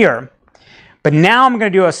down here. But now I'm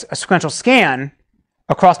going to do a sequential scan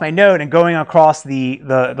across my node and going across the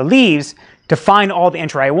leaves to find all the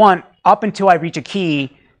entry I want up until I reach a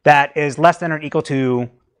key that is less than or equal to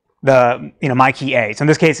my key A. So in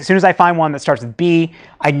this case, as soon as I find one that starts with B,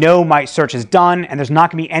 I know my search is done, and there's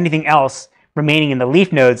not going to be anything else remaining in the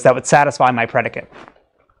leaf nodes that would satisfy my predicate.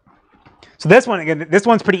 So this one, again, this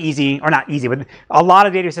one's pretty easy, or not easy, but a lot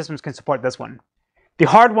of data systems can support this one. The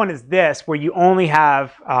hard one is this, where you only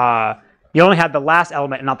have the last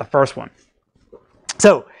element and not the first one.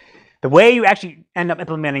 So the way you actually end up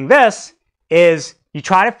implementing this is you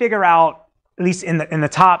try to figure out, at least in the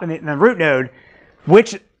top, in the root node,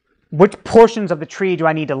 which which portions of the tree do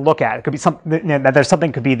I need to look at? It could be something, that there's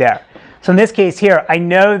something could be there. So in this case here, I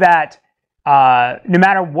know that no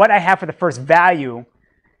matter what I have for the first value,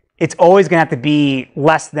 it's always going to have to be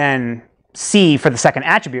less than C for the second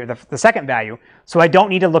attribute, the second value. So I don't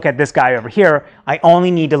need to look at this guy over here. I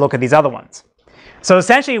only need to look at these other ones. So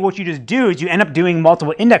essentially what you just do is you end up doing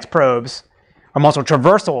multiple index probes or multiple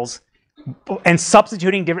traversals and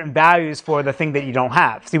substituting different values for the thing that you don't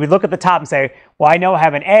have. So you would look at the top and say, well, I know I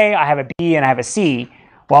have an A, I have a B, and I have a C.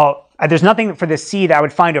 Well, there's nothing for this C that I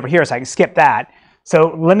would find over here, so I can skip that.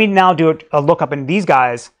 So let me now do a lookup in these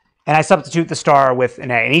guys, and I substitute the star with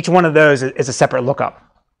an A. And each one of those is a separate lookup.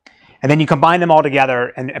 And then you combine them all together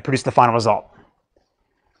and produce the final result.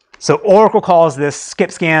 So Oracle calls this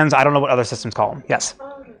skip scans. I don't know what other systems call them. Yes?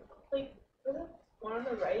 Like, for the one on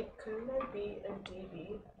the right, couldn't there be a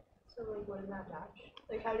DB? So, like, wouldn't that match?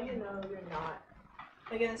 Like, how do you know you're not?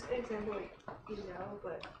 Like, in this example, like, you know,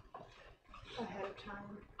 but ahead of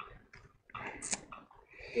time.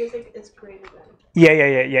 Feels like it's greater than. Yeah.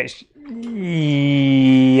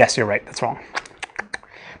 Yes, you're right. That's wrong.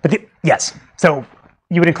 But yes. So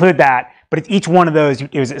you would include that, but it's each one of those,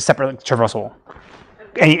 it was a separate traversal.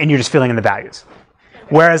 And you're just filling in the values.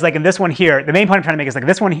 Whereas like in this one here, the main point I'm trying to make is like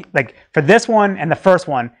this one, like for this one and the first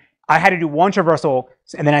one, I had to do one traversal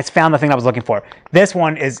and then I found the thing I was looking for. This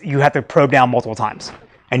one is you have to probe down multiple times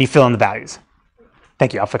and you fill in the values.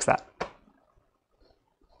 Thank you, I'll fix that.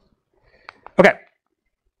 Okay.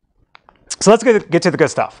 So let's get to the good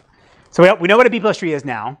stuff. So we know what a B+ tree is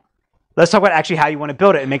now. Let's talk about actually how you want to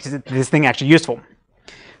build it and make this thing actually useful.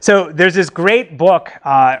 So there's this great book,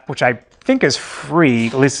 which I think is free.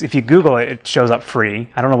 At least if you Google it, it shows up free.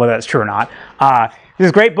 I don't know whether that's true or not. There's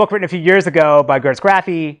this great book written a few years ago by Gertz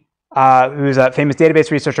Graffi, who's a famous database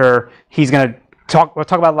researcher. He's going to we'll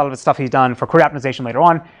talk about a lot of the stuff he's done for query optimization later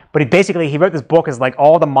on. But he wrote this book as like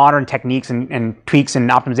all the modern techniques and tweaks and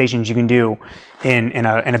optimizations you can do in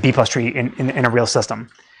a B+ tree in a real system.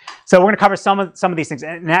 So we're going to cover some of these things.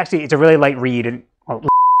 And actually, it's a really light read. And well,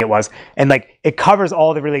 it was. And like it covers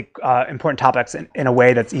all the really important topics in a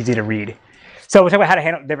way that's easy to read. So we'll talk about how to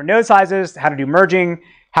handle different node sizes, how to do merging,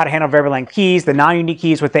 how to handle variable length keys, the non-unique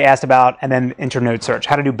keys, what they asked about, and then internode search,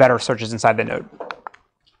 how to do better searches inside the node.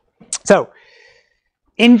 So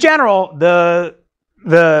in general,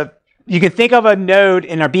 you can think of a node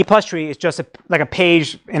in our B+ tree as just like a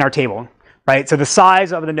page in our table, right? So the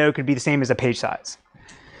size of the node could be the same as a page size.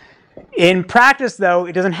 In practice, though,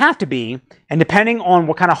 it doesn't have to be. And depending on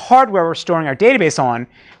what kind of hardware we're storing our database on,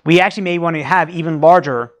 we actually may want to have even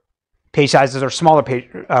larger page sizes or smaller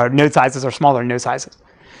node sizes or smaller node sizes.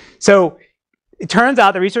 So it turns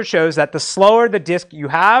out the research shows that the slower the disk you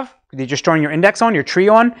have, that you're storing your index on, your tree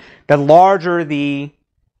on, the larger the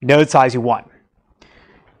node size you want.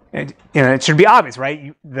 And, it should be obvious,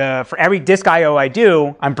 right? For every disk I/O I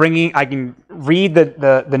do, I can read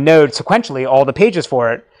the node sequentially, all the pages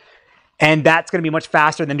for it, and that's going to be much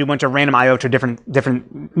faster than do a bunch of random I/O to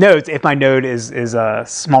different nodes if my node is a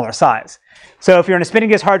smaller size. So if you're on a spinning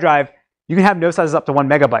disk hard drive, you can have node sizes up to 1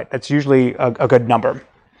 megabyte. That's usually a good number.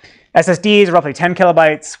 SSDs are roughly 10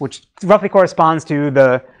 kilobytes, which roughly corresponds to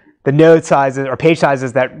the node sizes or page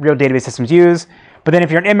sizes that real database systems use. But then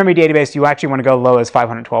if you're an in-memory database, you actually want to go low as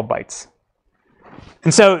 512 bytes.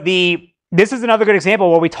 And so this is another good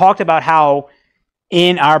example where we talked about how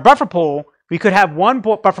in our buffer pool, we could have one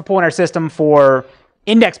buffer pool in our system for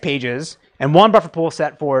index pages and one buffer pool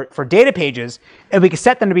set for data pages, and we could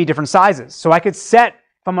set them to be different sizes. So I could set,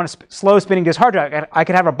 if I'm on a slow spinning disk hard drive, I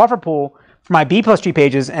could have a buffer pool for my B+ tree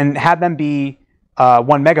pages and have them be 1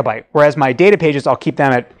 megabyte, whereas my data pages, I'll keep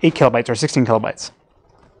them at 8 kilobytes or 16 kilobytes.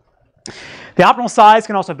 The optimal size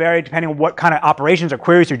can also vary depending on what kind of operations or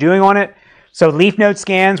queries you're doing on it. So leaf node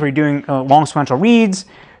scans, where you're doing long sequential reads,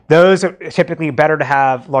 those are typically better to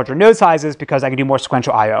have larger node sizes because I can do more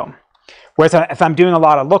sequential I/O. Whereas if I'm doing a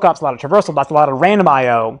lot of lookups, a lot of traversal, that's a lot of random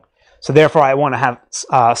I/O, so therefore I want to have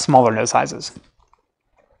smaller node sizes.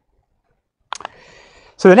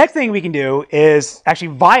 So the next thing we can do is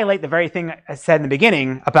actually violate the very thing I said in the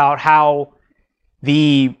beginning about how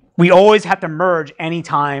we always have to merge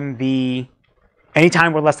anytime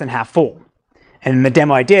we're less than half full. And in the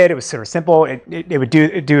demo I did, it was sort of simple. It would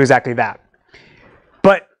do exactly that.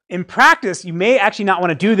 But in practice, you may actually not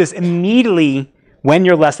want to do this immediately when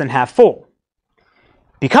you're less than half full.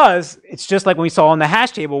 Because it's just like when we saw in the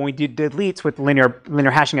hash table when we did deletes with linear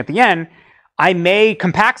hashing at the end, I may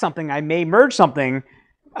compact something, I may merge something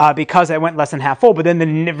because I went less than half full, but then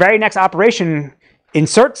the very next operation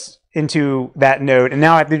inserts into that node, and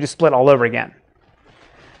now I have to just split all over again.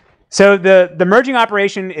 So the merging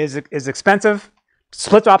operation is expensive.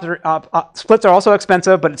 Splits are also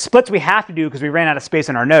expensive, but splits we have to do because we ran out of space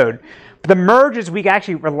in our node. But the merges, we can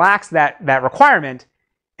actually relax that requirement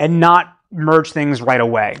and not merge things right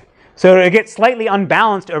away. So it gets slightly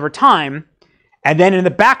unbalanced over time, and then in the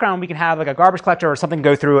background we can have like a garbage collector or something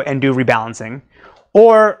go through and do rebalancing.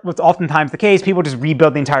 Or what's oftentimes the case, people just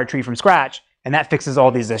rebuild the entire tree from scratch, and that fixes all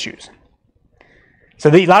these issues. So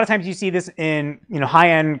a lot of times you see this in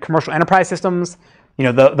high-end commercial enterprise systems.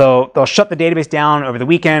 They'll shut the database down over the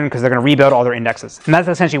weekend because they're going to rebuild all their indexes, and that's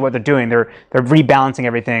essentially what they're doing. They're rebalancing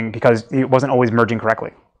everything because it wasn't always merging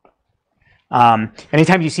correctly.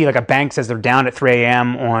 Anytime you see like a bank says they're down at 3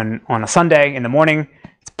 a.m. on a Sunday in the morning,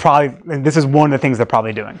 this is one of the things they're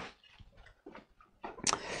probably doing.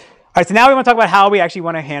 All right, so now we want to talk about how we actually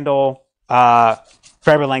want to handle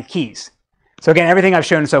variable length keys. So again, everything I've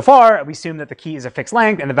shown so far, we assume that the key is a fixed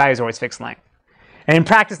length and the value is always fixed length. And in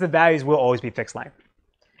practice, the values will always be fixed length.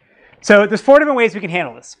 So there's 4 different ways we can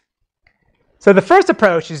handle this. So the first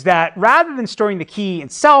approach is that rather than storing the key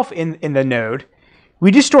itself in the node, we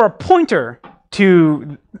just store a pointer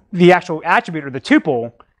to the actual attribute or the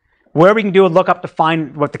tuple where we can do a lookup to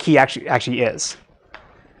find what the key actually is.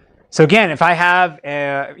 So again, if I have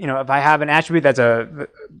an attribute that's a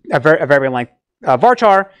variable length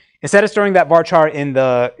varchar, instead of storing that varchar in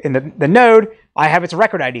the node, I have its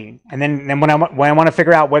record ID. And then when I want to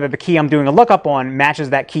figure out whether the key I'm doing a lookup on matches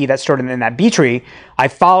that key that's stored in that B tree, I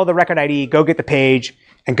follow the record ID, go get the page,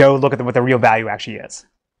 and go look at what the real value actually is.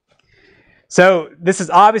 So this is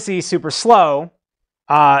obviously super slow.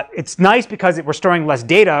 It's nice because we're storing less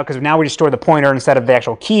data because now we just store the pointer instead of the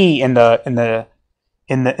actual key in the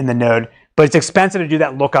node. But it's expensive to do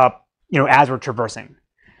that lookup, as we're traversing.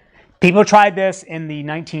 People tried this in the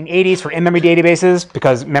 1980s for in-memory databases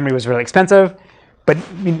because memory was really expensive, but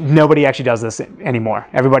nobody actually does this anymore.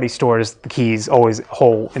 Everybody stores the keys always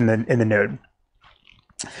whole in the node.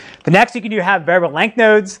 The next you can do have variable length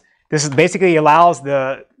nodes. This is basically allows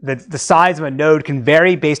the size of a node can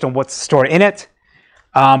vary based on what's stored in it.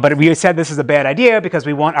 But we said this is a bad idea because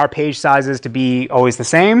we want our page sizes to be always the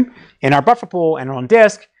same in our buffer pool and on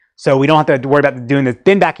disk, so we don't have to worry about doing the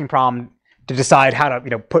bin backing problem to decide how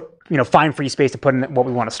to find free space to put in what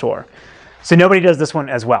we want to store. So nobody does this one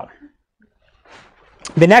as well.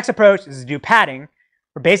 The next approach is to do padding,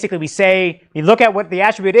 where basically we look at what the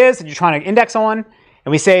attribute is that you're trying to index on,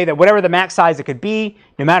 and we say that whatever the max size it could be,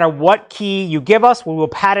 no matter what key you give us, we will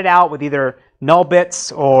pad it out with either null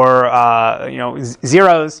bits or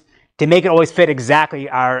zeros to make it always fit exactly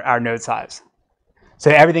our node size. So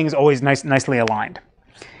everything is always nicely aligned.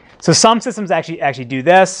 So some systems actually do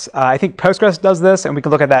this. I think Postgres does this, and we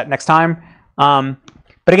can look at that next time.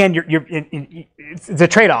 But again, it's a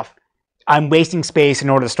trade-off. I'm wasting space in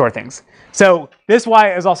order to store things. So this is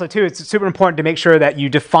why is also too, it's super important to make sure that you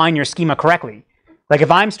define your schema correctly. Like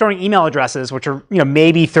if I'm storing email addresses, which are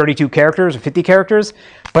maybe 32 characters or 50 characters,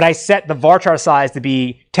 but I set the varchar size to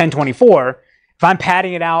be 1024, if I'm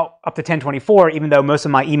padding it out up to 1024, even though most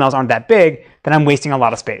of my emails aren't that big, then I'm wasting a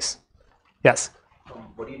lot of space. Yes?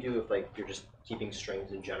 What do you do if you're just keeping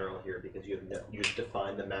strings in general here because you just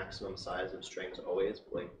define the maximum size of strings always?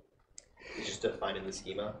 It's just defined in the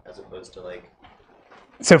schema as opposed to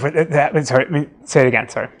So for that, sorry, say it again.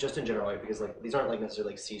 Sorry. Just in general, because these aren't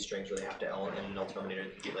necessarily C strings where they have to L and L terminator.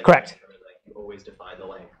 Correct. You always define the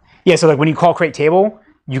length. Yeah. So when you call create table,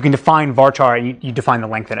 you can define varchar and you define the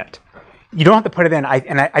length in it. You don't have to put it in.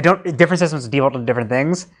 I don't. Different systems default to different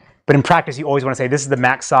things, but in practice, you always want to say this is the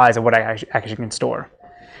max size of what I actually can store.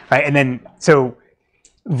 Right, and then so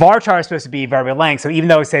varchar is supposed to be variable length. So even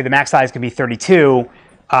though say the max size could be 32,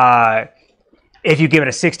 if you give it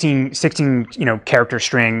a 16 character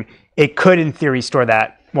string, it could in theory store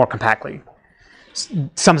that more compactly.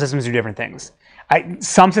 Some systems do different things.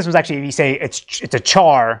 Some systems actually, if you say it's a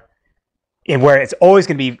char, where it's always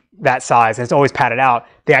going to be that size and it's always padded out,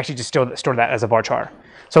 they actually just store that as a varchar.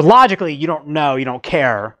 So logically, you don't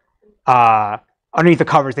care. Underneath the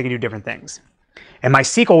covers, they can do different things. And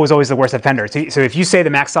MySQL was always the worst offender. So if you say the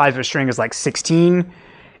max size of a string is 16,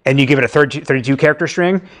 and you give it a 32 character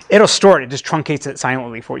string, it'll store it. It just truncates it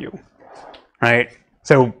silently for you, right?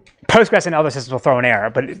 So Postgres and other systems will throw an error,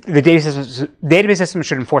 but the database system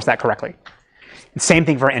should enforce that correctly. Same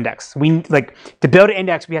thing for index. To build an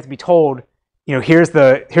index, we have to be told, here's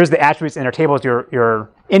the attributes in our tables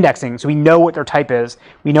you're indexing, so we know what their type is,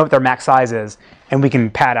 we know what their max size is, and we can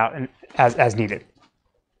pad out as needed.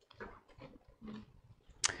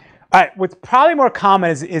 All right, what's probably more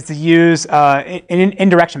common is to use an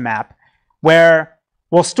indirection map, where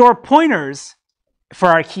we'll store pointers for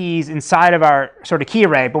our keys inside of our sort of key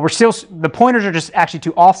array, but the pointers are just actually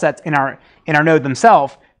two offsets in our node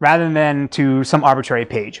themselves rather than to some arbitrary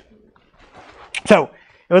page. So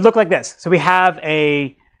it would look like this. So we have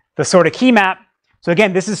the sorted key map. So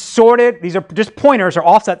again, this is sorted. These are just pointers or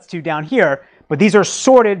offsets to down here, but these are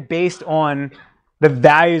sorted based on the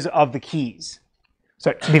values of the keys.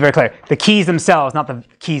 So to be very clear, the keys themselves, not the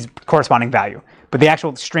keys corresponding value, but the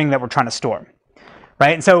actual string that we're trying to store,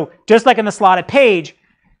 right? And so just like in the slotted page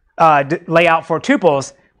layout for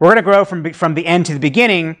tuples, we're going to grow from the end to the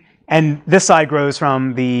beginning, and this side grows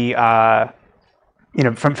from the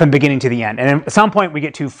from beginning to the end. And at some point we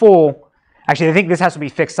get to full. Actually, I think this has to be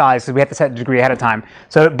fixed size, so we have to set a degree ahead of time.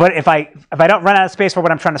 So, but if I don't run out of space for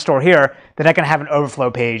what I'm trying to store here, then I can have an overflow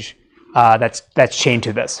page that's chained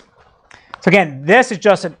to this. So again, this is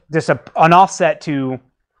just an offset to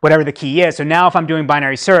whatever the key is. So now if I'm doing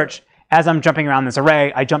binary search, as I'm jumping around this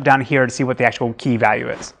array, I jump down here to see what the actual key value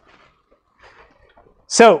is.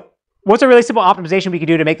 So what's a really simple optimization we could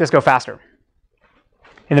do to make this go faster?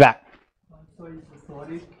 In the back. So is the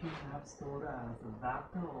sorted key map stored as a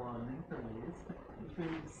vector or a linked list? If it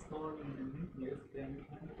is stored in the linked list, then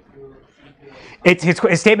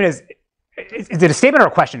His statement is it a statement or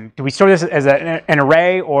a question? Do we store this as an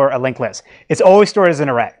array or a linked list? It's always stored as an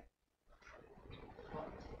array.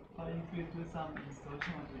 if you do some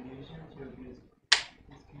insertion or deletion to this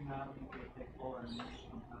key map, you can take all and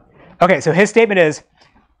Okay, so his statement is,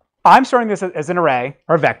 I'm storing this as an array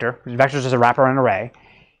or a vector. Vector is just a wrapper on an array.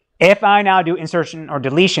 If I now do insertion or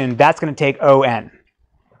deletion, that's going to take on.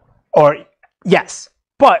 Or yes,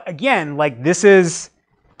 but again, like this is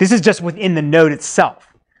just within the node itself.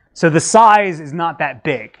 So the size is not that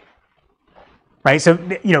big, right? So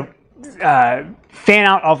fan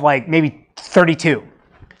out of like maybe 32.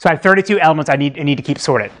 So I have 32 elements I need to keep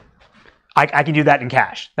sorted. I can do that in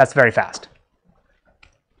cache. That's very fast.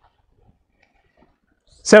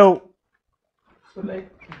 So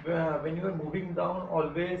like when you are moving down,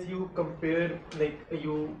 always you compare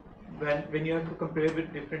when you have to compare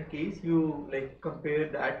with different keys, you like compare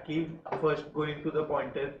that key first going to the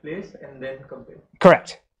pointer place and then compare.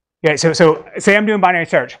 Correct. Yeah. So say I'm doing binary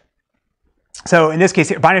search. So in this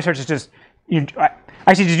case, binary search is just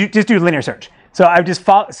just do linear search. So I just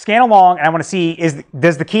scan along and I want to see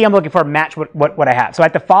does the key I'm looking for match what I have. So I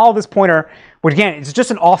have to follow this pointer, which again it's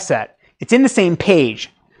just an offset. It's in the same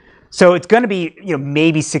page. So it's going to be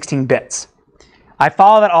maybe 16 bits. I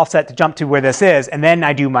follow that offset to jump to where this is, and then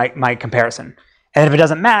I do my comparison. And if it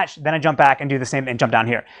doesn't match, then I jump back and do the same and jump down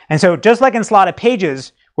here. And so just like in slotted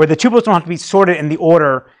pages, where the tuples don't have to be sorted in the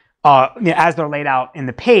order as they're laid out in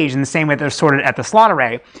the page, in the same way they're sorted at the slot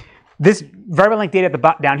array, this variable length data at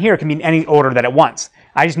the down here can be in any order that it wants.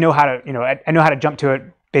 I just know how to I know how to jump to it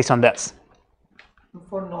based on this.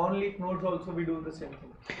 For non-leaf nodes also we do the same thing.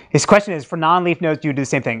 His question is, for non-leaf nodes, do you do the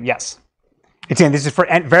same thing? Yes. This is for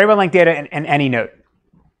variable length data in any node.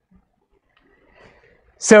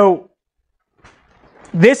 So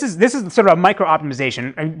this is sort of a micro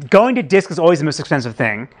optimization. Going to disk is always the most expensive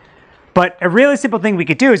thing. But a really simple thing we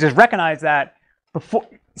could do is just recognize that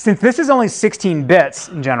since this is only 16 bits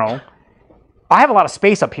in general, I have a lot of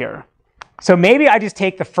space up here. So maybe I just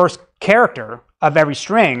take the first character of every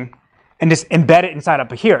string and just embed it inside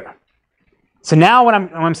up here. So now when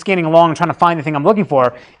I'm scanning along and trying to find the thing I'm looking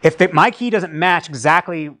for, if my key doesn't match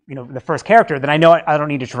exactly the first character, then I know I don't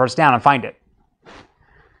need to traverse down and find it.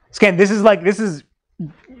 So again, this is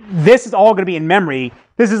all going to be in memory.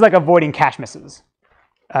 This is like avoiding cache misses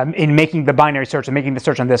in making the binary search and making the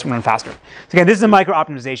search on this run faster. So again, this is a micro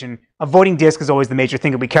optimization. Avoiding disk is always the major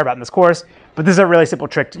thing that we care about in this course, but this is a really simple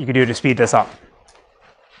trick you can do to speed this up.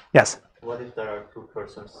 Yes? What if there are two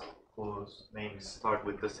persons whose names start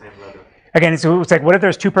with the same letter? Again, so it's like, what if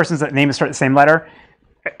there's two persons that name start the same letter?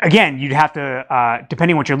 Again, you'd have to,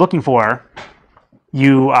 depending on what you're looking for, if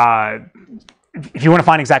you want to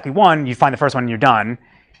find exactly one, you find the first one and you're done.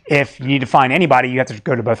 If you need to find anybody, you have to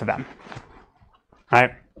go to both of them.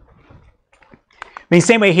 Right? I mean,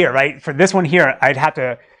 same way here, right? For this one here, I'd have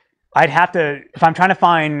to, if I'm trying to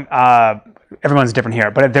find, everyone's different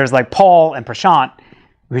here, but if there's like Paul and Prashant,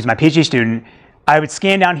 who's my PhD student, I would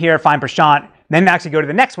scan down here, find Prashant, then actually go to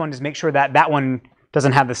the next one to make sure that one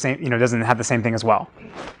doesn't have the same, doesn't have the same thing as well.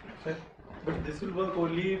 But this will work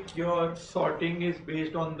only if your sorting is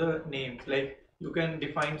based on the names. Like you can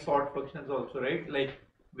define sort functions also, right? Like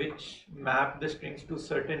which map the strings to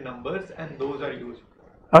certain numbers, and those are used.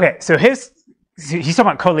 Okay, so he's talking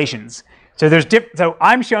about collations. So so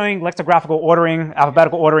I'm showing lexicographical ordering,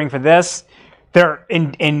 alphabetical ordering for this. There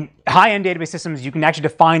in high-end database systems, you can actually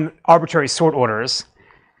define arbitrary sort orders.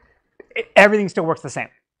 Everything still works the same.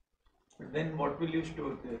 Then what will you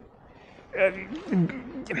store there?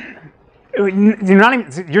 You're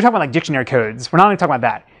talking about like dictionary codes. We're not even talking about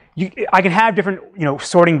that. I can have different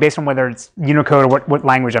sorting based on whether it's Unicode or what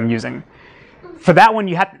language I'm using. For that one,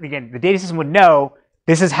 you have to, again, the data system would know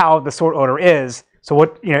this is how the sort order is. So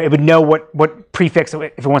it would know what prefix if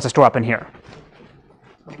it wants to store up in here.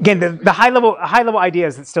 Again, the high level idea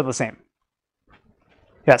is still the same.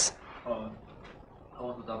 Yes. I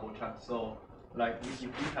want to double check. So, like, if we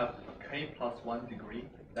have k plus 1 degree,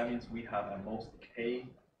 that means we have at most k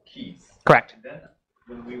keys. Correct. And then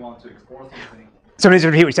when we want to explore something. So let me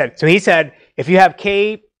repeat what he said. So he said if you have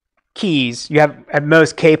k keys, you have at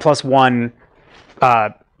most k plus 1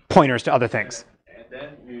 pointers to other things. And then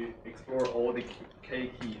you explore all the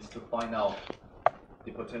k keys to find out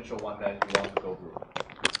the potential one that you want to go through.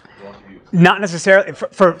 You want to use. Not necessarily.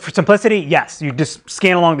 For simplicity, yes. You just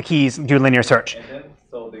scan along the keys and do a linear search. And then,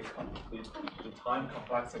 so the time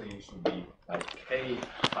complexity should be like k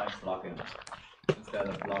times login instead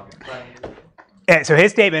of login. And so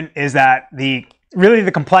his statement is that really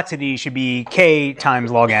the complexity should be k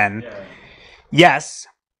times log n. Yeah. Yes.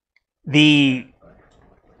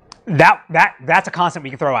 That's a constant we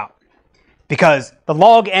can throw out. Because the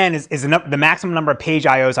log n is the maximum number of page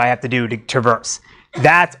IOs I have to do to traverse.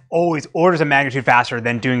 That's always orders of magnitude faster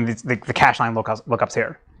than doing the cache line lookups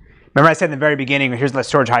here. Remember I said in the very beginning, here's the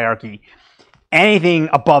storage hierarchy. Anything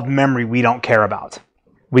above memory we don't care about.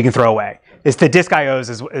 We can throw away. It's the disk IOs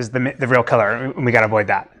is the real killer, and we got to avoid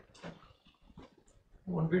that.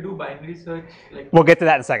 Won't we do binary search? We'll get to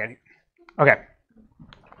that in a second. Okay.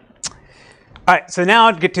 All right, so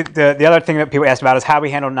now to get to the other thing that people asked about is how we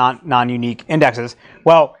handle non-unique indexes.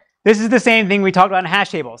 Well, this is the same thing we talked about in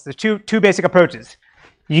hash tables. There's two basic approaches.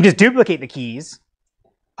 You can just duplicate the keys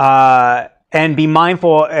and be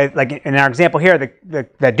mindful, like in our example here,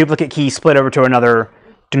 that duplicate key split over to another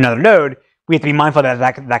node. We have to be mindful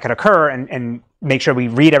that could occur and make sure we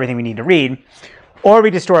read everything we need to read. Or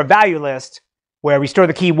we just store a value list where we store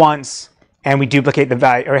the key once and we duplicate the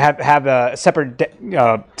value, or have a separate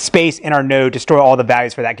space in our node to store all the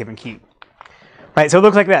values for that given key. Right, so it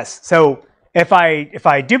looks like this. So if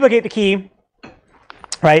I duplicate the key,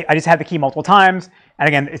 right, I just have the key multiple times, and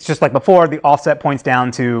again, it's just like before. The offset points down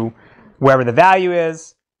to wherever the value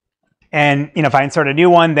is, and if I insert a new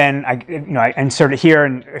one, then I insert it here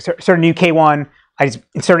and insert a new K1. I just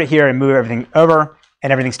insert it here and move everything over,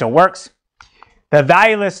 and everything still works. The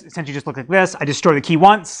value list essentially just looks like this. I just store the key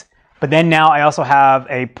once. But then now I also have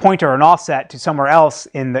a pointer or an offset to somewhere else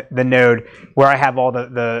in the node where I have all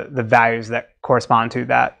the values that correspond to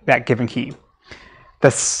that given key. The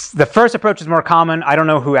first approach is more common. I don't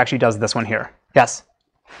know who actually does this one here. Yes?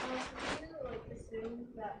 Can you assume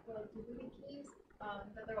that for duplicate keys,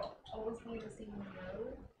 that they'll always be in the same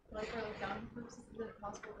node? Like for bounding purposes, is it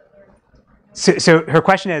possible that they're different nodes? So her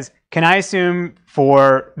question is, can I assume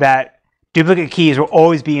for that duplicate keys will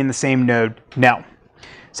always be in the same node? No.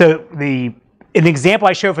 So in the example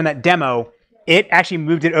I showed from that demo, it actually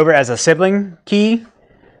moved it over as a sibling key.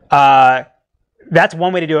 That's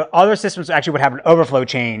one way to do it. Other systems actually would have an overflow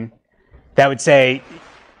chain that would say,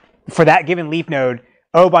 for that given leaf node,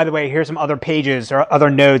 oh, by the way, here's some other pages or other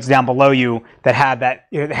nodes down below you that have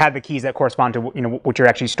have the keys that correspond to what you're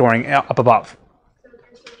actually storing up above. So if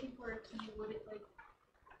you're searching for a key,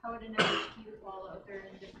 how would it know which key to follow if they're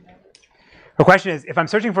in different nodes? The question is, if I'm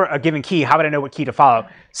searching for a given key, how would I know what key to follow?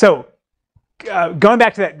 So going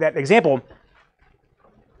back to that example,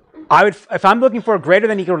 if I'm looking for greater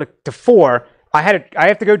than or equal to 4, I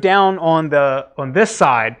have to go down on this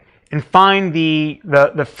side and find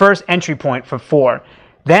the first entry point for 4.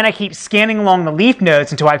 Then I keep scanning along the leaf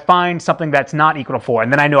nodes until I find something that's not equal to 4,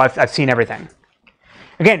 and then I know I've seen everything.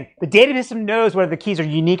 Again, the data system knows whether the keys are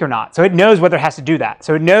unique or not, so it knows whether it has to do that.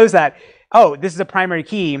 So it knows that, oh, this is a primary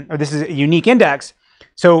key, or this is a unique index,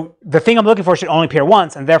 so the thing I'm looking for should only appear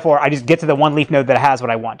once, and therefore I just get to the one leaf node that has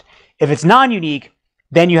what I want. If it's non-unique,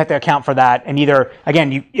 then you have to account for that, and either,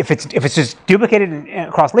 again, if it's just duplicated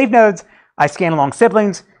across leaf nodes, I scan along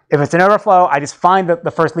siblings. If it's an overflow, I just find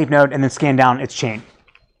the first leaf node and then scan down its chain.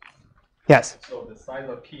 Yes? So the size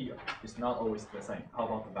of key is not always the same. How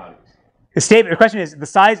about the values? The question is the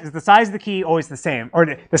size of the key always the same, or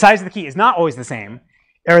the size of the key is not always the same,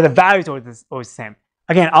 or the values always the same.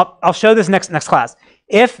 Again, I'll show this next class.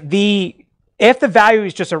 If the value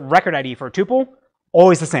is just a record ID for a tuple,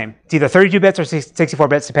 always the same. It's either 32 bits or 64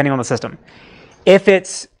 bits, depending on the system. If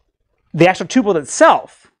it's the actual tuple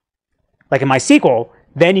itself, like in MySQL,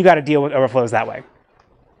 then you got to deal with overflows that way,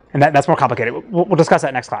 and that's more complicated. We'll discuss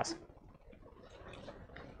that next class.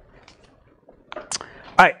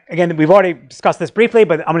 All right, again, we've already discussed this briefly,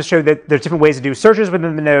 but I'm going to show that there's different ways to do searches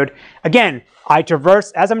within the node. Again,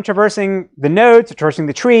 as I'm traversing the nodes, traversing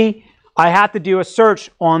the tree, I have to do a search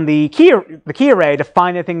on the key array to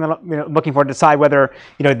find the thing that I'm looking for, to decide whether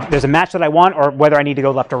there's a match that I want or whether I need to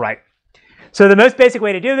go left or right. So the most basic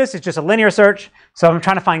way to do this is just a linear search. So if I'm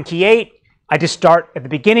trying to find key 8, I just start at the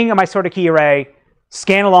beginning of my sorted key array,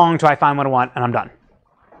 scan along until I find what I want, and I'm done.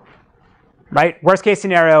 Right? Worst case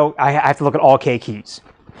scenario, I have to look at all k keys.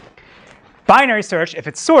 Binary search, if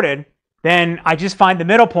it's sorted, then I just find the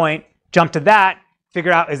middle point, jump to that,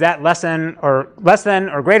 figure out is that less than or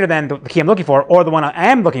greater than the key I'm looking for, or the one I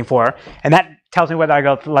am looking for, and that tells me whether I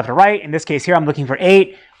go left or right. In this case here, I'm looking for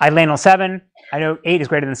 8. I land on 7. I know 8 is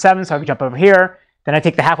greater than 7, so I can jump over here. Then I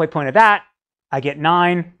take the halfway point of that. I get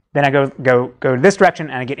 9. Then I go to this direction,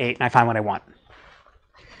 and I get 8, and I find what I want.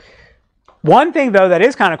 One thing, though, that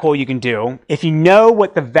is kind of cool you can do, if you know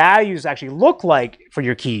what the values actually look like for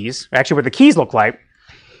your keys, or actually what the keys look like,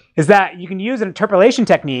 is that you can use an interpolation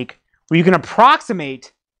technique where you can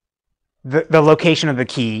approximate the location of the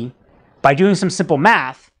key by doing some simple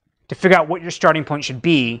math to figure out what your starting point should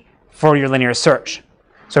be for your linear search.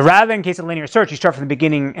 So rather than in case of linear search, you start from the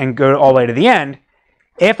beginning and go all the way to the end.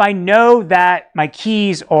 If I know that my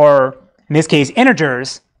keys are, in this case,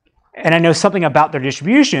 integers, and I know something about their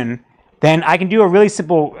distribution, then I can do a really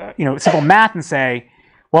simple, simple math and say,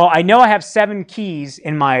 well, I know I have 7 keys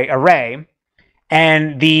in my array,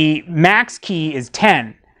 and the max key is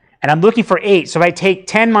 10, and I'm looking for 8. So if I take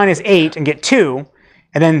 10 minus 8 and get 2,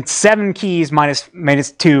 and then 7 keys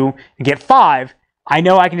minus 2 and get 5, I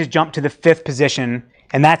know I can just jump to the 5th position,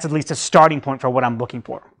 and that's at least a starting point for what I'm looking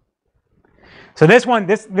for. So this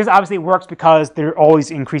obviously works because they're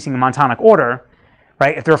always increasing in monotonic order,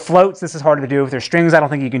 right? If they're floats, this is harder to do. If they're strings, I don't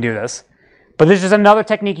think you can do this. But this is another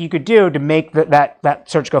technique you could do to make that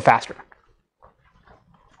search go faster.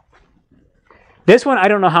 This one, I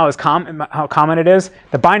don't know how common it is.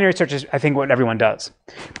 The binary search is, I think, what everyone does.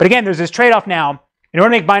 But again, there's this trade-off now. In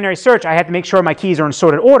order to make binary search, I have to make sure my keys are in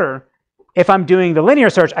sorted order. If I'm doing the linear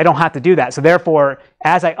search, I don't have to do that. So therefore,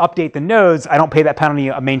 as I update the nodes, I don't pay that penalty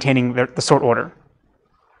of maintaining the sort order.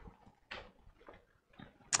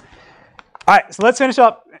 All right, so let's finish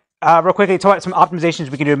up real quickly. Talk about some optimizations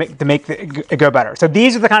we can do to make it go better. So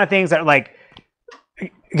these are the kind of things that, like,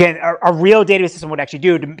 again, a real database system would actually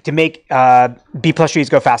do to make B+ trees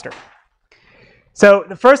go faster. So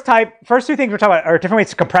the first two things we're talking about are different ways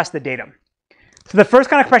to compress the data. So the first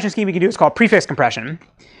kind of compression scheme we can do is called prefix compression.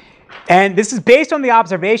 And this is based on the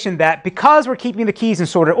observation that because we're keeping the keys in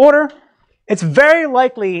sorted order, it's very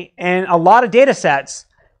likely in a lot of data sets,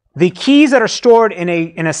 the keys that are stored in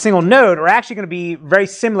a single node are actually going to be very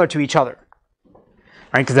similar to each other,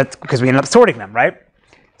 right? Because we end up sorting them, right?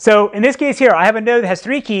 So in this case here, I have a node that has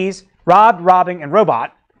 3 keys, robbed, robbing, and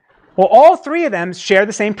robot. Well, all 3 of them share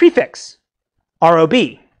the same prefix, ROB.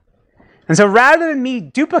 And so rather than me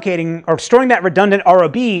duplicating or storing that redundant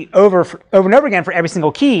ROB over and over again for every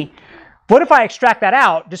single key, what if I extract that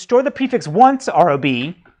out, just store the prefix once ROB,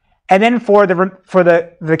 and then for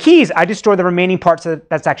the keys, I just store the remaining parts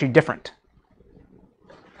that's actually different.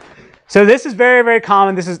 So this is very, very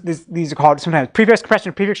common. These are called sometimes prefix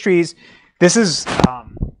compression, prefix trees. This is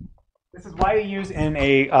widely used in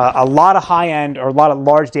a lot of high-end or a lot of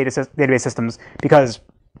large database systems because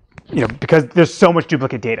there's so much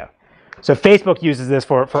duplicate data. So Facebook uses this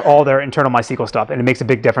for all their internal MySQL stuff, and it makes a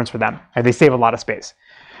big difference for them, and they save a lot of space.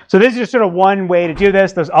 So this is just sort of one way to do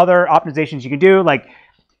this. There's other optimizations you can do, like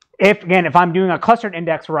if I'm doing a clustered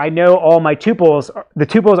index where I know all my tuples, the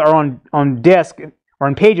tuples are on disk or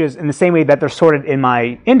on pages in the same way that they're sorted in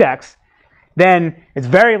my index, then it's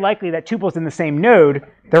very likely that tuples in the same node,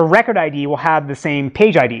 their record ID will have the same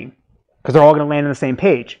page ID because they're all going to land on the same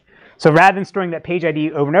page. So rather than storing that page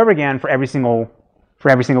ID over and over again for every single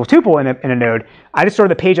tuple in a node, I just store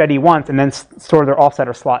the page ID once and then store their offset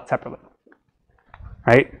or slot separately.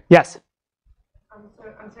 Right? Yes?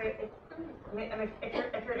 I'm sorry.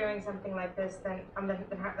 If you're doing something like this, then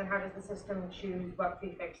how does the system choose what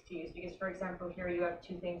prefix to use? Because, for example, here you have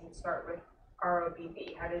 2 things that start with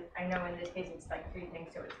ROBB. I know in this case it's like 3 things,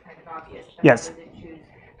 so it's kind of obvious. But yes. How does it choose?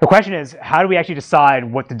 The question is, how do we actually decide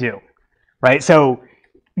what to do? Right? So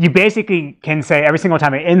you basically can say every single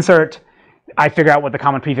time I insert, I figure out what the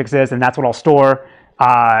common prefix is, and that's what I'll store.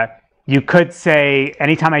 You could say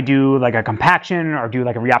anytime I do like a compaction or do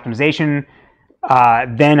like a reoptimization,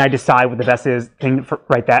 then I decide what the best thing for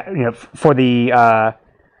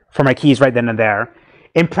for my keys right then and there.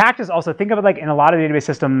 In practice, also think of it like in a lot of database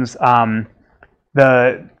systems,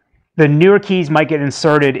 the newer keys might get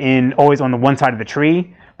inserted in always on the one side of the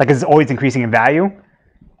tree, like it's always increasing in value,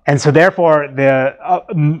 and so therefore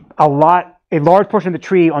a large portion of the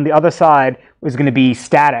tree on the other side is going to be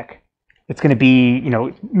static. it's going to be, you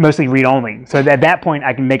know, mostly read-only. So at that point,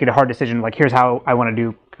 I can make it a hard decision, like here's how I want to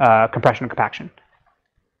do compression and compaction.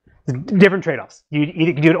 Different trade-offs. You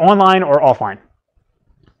either can do it online or offline.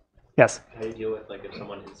 Yes? How do you deal with, like, if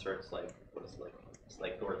someone inserts, like, what is it, like, it's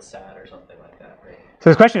like the word sad or something like that, right? So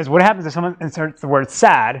the question is, what happens if someone inserts the word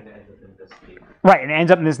sad, And it ends up in this key. right, and it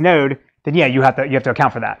ends up in this node, then yeah, you have to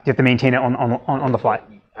account for that. You have to maintain it on the fly.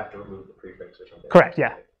 You have to remove the prefix or something. Correct,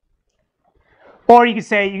 yeah. Or you could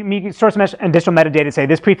say, you can store some additional metadata to say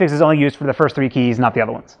this prefix is only used for the first 3 keys, not the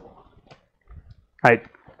other ones. Right?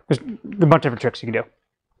 There's a bunch of different tricks you can do.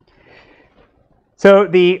 So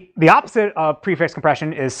the opposite of prefix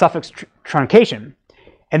compression is suffix truncation.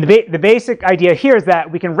 And the basic idea here is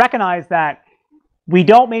that we can recognize that we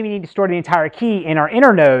don't maybe need to store the entire key in our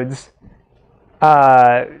inner nodes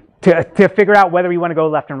to figure out whether we want to go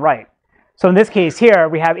left and right. So in this case here,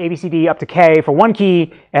 we have ABCD up to K for one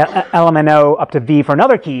key, LMNO up to V for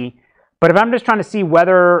another key. But if I'm just trying to see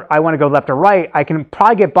whether I want to go left or right, I can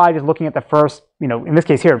probably get by just looking at the first, you know, in this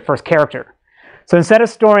case here, first character. So instead of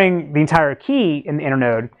storing the entire key in the inner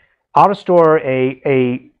node, I'll just store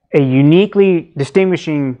a uniquely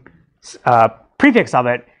distinguishing prefix of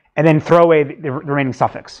it, and then throw away the remaining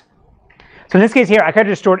suffix. So in this case here, I could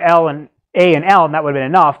have just stored L and A and L, and that would have been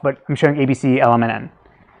enough, but I'm showing ABC, LM, and N.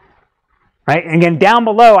 Right? And again, down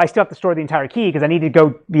below, I still have to store the entire key because I need to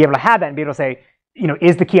go be able to have that and be able to say, you know,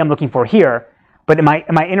 is the key I'm looking for here? But in my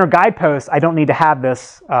inner guidepost, I don't need to have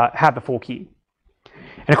this, have the full key.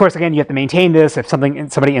 And of course, again, you have to maintain this. If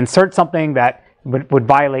somebody inserts something that would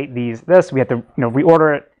violate this, we have to, you know,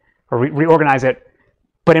 reorder it or reorganize it.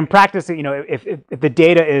 But in practice, you know, if the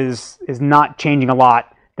data is not changing a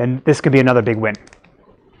lot, then this could be another big win.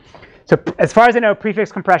 So as far as I know,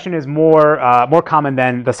 prefix compression is more common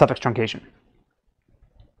than the suffix truncation.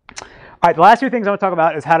 All right, the last 2 things I want to talk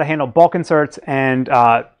about is how to handle bulk inserts and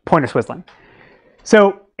pointer swizzling.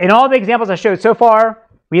 So in all the examples I showed so far,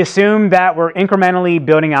 we assume that we're incrementally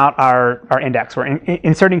building out our index. We're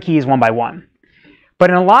inserting keys one by one.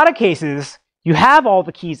 But in a lot of cases, you have all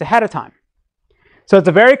the keys ahead of time. So it's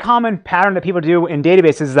a very common pattern that people do in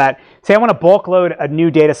databases that, say I want to bulk load a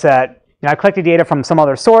new data set. You know, I collected data from some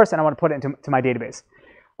other source and I want to put it into my database.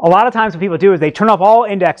 A lot of times what people do is they turn off all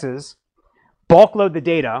indexes, bulk load the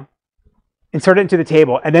data, insert it into the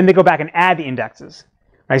table, and then they go back and add the indexes.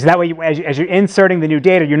 Right? So that way, as you're inserting the new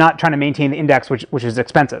data, you're not trying to maintain the index, which is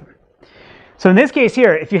expensive. So in this case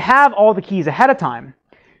here, if you have all the keys ahead of time,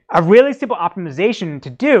 a really simple optimization to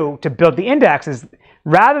do to build the index is,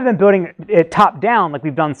 rather than building it top down like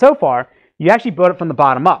we've done so far, you actually build it from the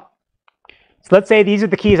bottom up. So let's say these are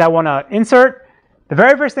the keys I want to insert. The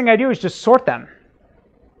very first thing I do is just sort them.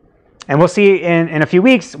 And we'll see in a few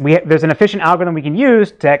weeks, there's an efficient algorithm we can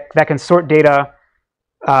use that can sort data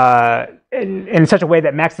in such a way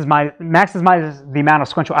that maximizes the amount of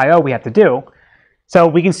sequential I/O we have to do. So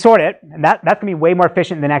we can sort it, and that's going to be way more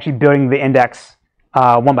efficient than actually building the index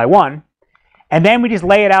one by one. And then we just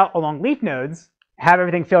lay it out along leaf nodes, have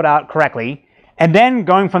everything filled out correctly, and then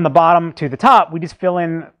going from the bottom to the top, we just fill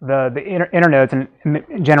in the inner nodes and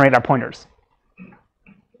generate our pointers.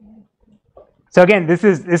 So again, this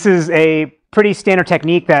is a pretty standard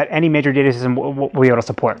technique that any major data system will be able to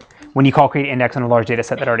support when you call create index on a large data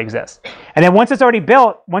set that already exists. And then once it's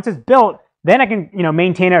built, then I can, you know,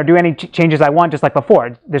 maintain it or do any changes I want just like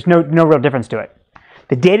before. There's no real difference to it.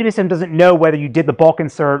 The data system doesn't know whether you did the bulk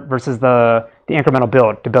insert versus the incremental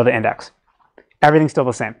build to build the index. Everything's still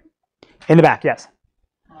the same. In the back, yes.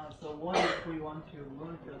 So what if we want to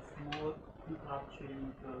merge a small B-plus tree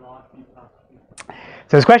into a large B-plus tree?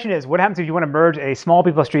 So this question is, what happens if you want to merge a small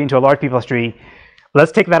B+ tree into a large B+ tree?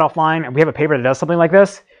 Let's take that offline, and we have a paper that does something like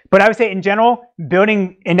this. But I would say in general,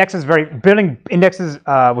 building indexes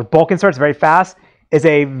with bulk inserts very fast is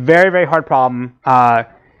a very, very hard problem,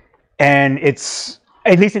 and it's,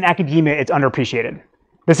 at least in academia, it's underappreciated.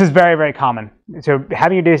 This is very, very common. So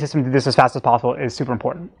having your data system do this as fast as possible is super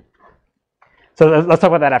important. So let's talk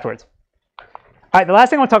about that afterwards. All right, the last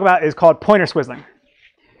thing I want to talk about is called pointer swizzling.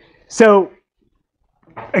 So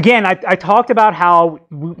again, I talked about how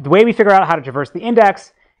the way we figure out how to traverse the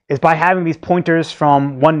index is by having these pointers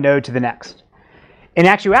from one node to the next. In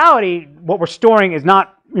actuality, what we're storing is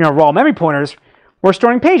not, you know, raw memory pointers. We're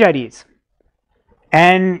storing page IDs.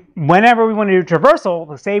 And whenever we want to do traversal,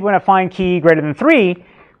 let's say we want to find key greater than 3,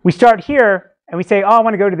 we start here and we say, oh, I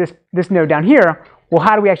want to go to this node down here. Well,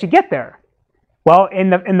 how do we actually get there? Well, in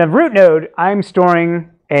the root node, I'm storing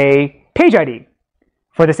a page ID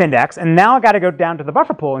for this index, and now I got to go down to the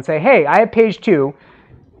buffer pool and say, hey, I have page 2.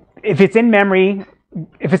 If it's in memory,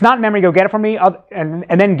 if it's not in memory, go get it for me, and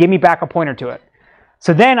then give me back a pointer to it.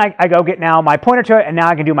 So then I go get now my pointer to it, and now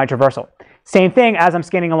I can do my traversal. Same thing as I'm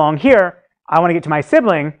scanning along here. I want to get to my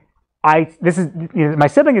sibling. My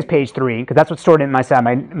sibling is page 3 because that's what's stored in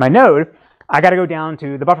my node. I got to go down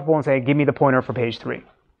to the buffer pool and say, give me the pointer for page 3.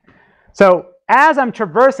 So as I'm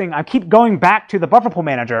traversing, I keep going back to the buffer pool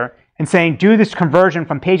manager and saying, do this conversion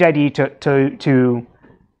from page ID to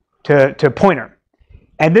pointer.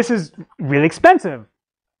 And this is really expensive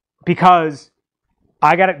because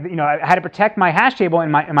I had to protect my hash table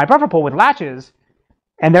in my buffer pool with latches,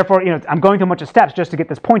 and therefore, I'm going through a bunch of steps just to get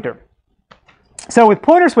this pointer. So with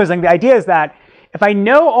pointer swizzling, the idea is that if I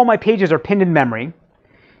know all my pages are pinned in memory,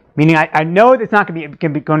 meaning I know it's not going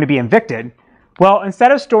to be invicted, well,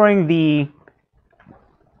 instead of storing the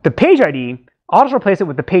page ID, I'll just replace it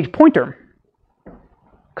with the page pointer.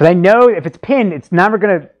 Because I know if it's pinned, it's never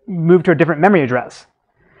going to move to a different memory address.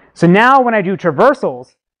 So now when I do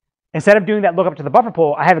traversals, instead of doing that lookup to the buffer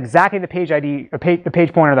pool, I have exactly the page ID, the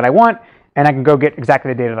page pointer that I want, and I can go get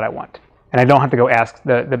exactly the data that I want. And I don't have to go ask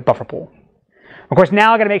the buffer pool. Of course,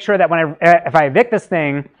 now I got to make sure that if I evict this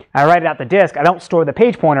thing and I write it out the disk, I don't store the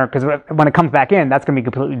page pointer, because when it comes back in, that's going to be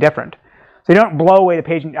completely different. So you don't blow away the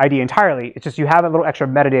page ID entirely. It's just you have a little extra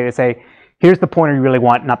metadata to say, here's the pointer you really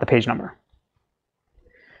want, not the page number.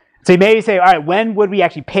 So you may say, all right, when would we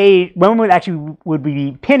actually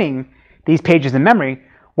be pinning these pages in memory?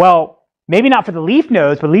 Well, maybe not for the leaf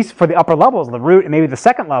nodes, but at least for the upper levels, the root and maybe the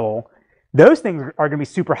second level, those things are going to be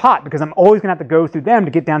super hot because I'm always going to have to go through them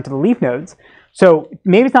to get down to the leaf nodes. So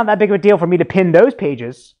maybe it's not that big of a deal for me to pin those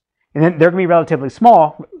pages, and then they're going to be relatively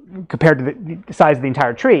small compared to the size of the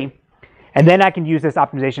entire tree. And then I can use this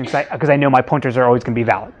optimization because I know my pointers are always going to be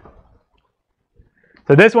valid.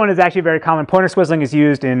 So this one is actually very common. Pointer swizzling is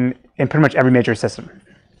used in pretty much every major system.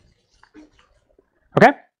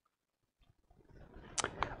 Okay?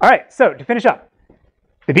 All right, so to finish up,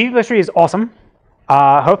 the BP list tree is awesome.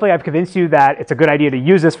 Hopefully I've convinced you that it's a good idea to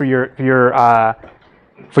use this for your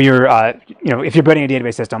if you're building a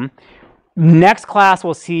database system. Next class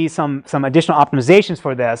we'll see some additional optimizations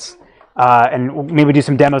for this, and we'll maybe do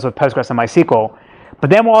some demos with Postgres and MySQL. But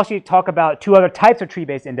then we'll also talk about 2 other types of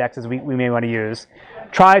tree-based indexes we may want to use.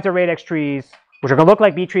 Tries or radix trees, which are going to look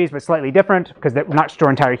like B trees but slightly different because we're not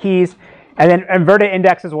storing entire keys. And then inverted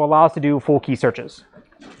indexes will allow us to do full key searches.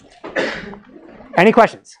 Any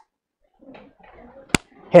questions?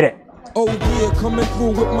 Hit it. Oh yeah, coming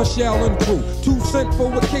through with my shell and crew. 2 cents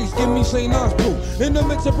for a case, give me St. Nas brew. In the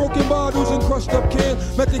mix of broken bottles and crushed up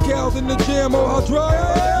cans. Met the gals in the jam, oh I'll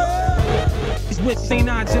dry. With St.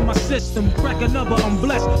 Ides in my system, crack another, I'm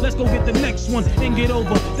blessed. Let's go get the next one and get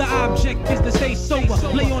over. The object is to stay sober,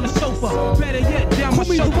 lay on the sofa. Better yet, down my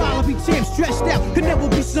shoulder. I'll be Tim, stressed out, could never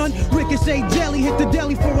be son. Ricochet jelly, hit the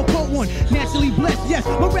deli for a cold one. Naturally blessed, yes,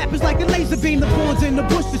 my rap is like a laser beam. The bones in the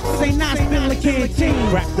bushes, St. Ides, feel like canteen.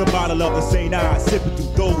 Crack the bottle of the St. Ides, sipping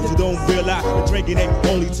through those who don't realize the drinking ain't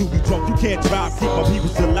only to be drunk. You can't drive, keep my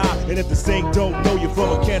people alive. And if the saint don't know you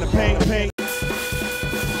from a can of paint,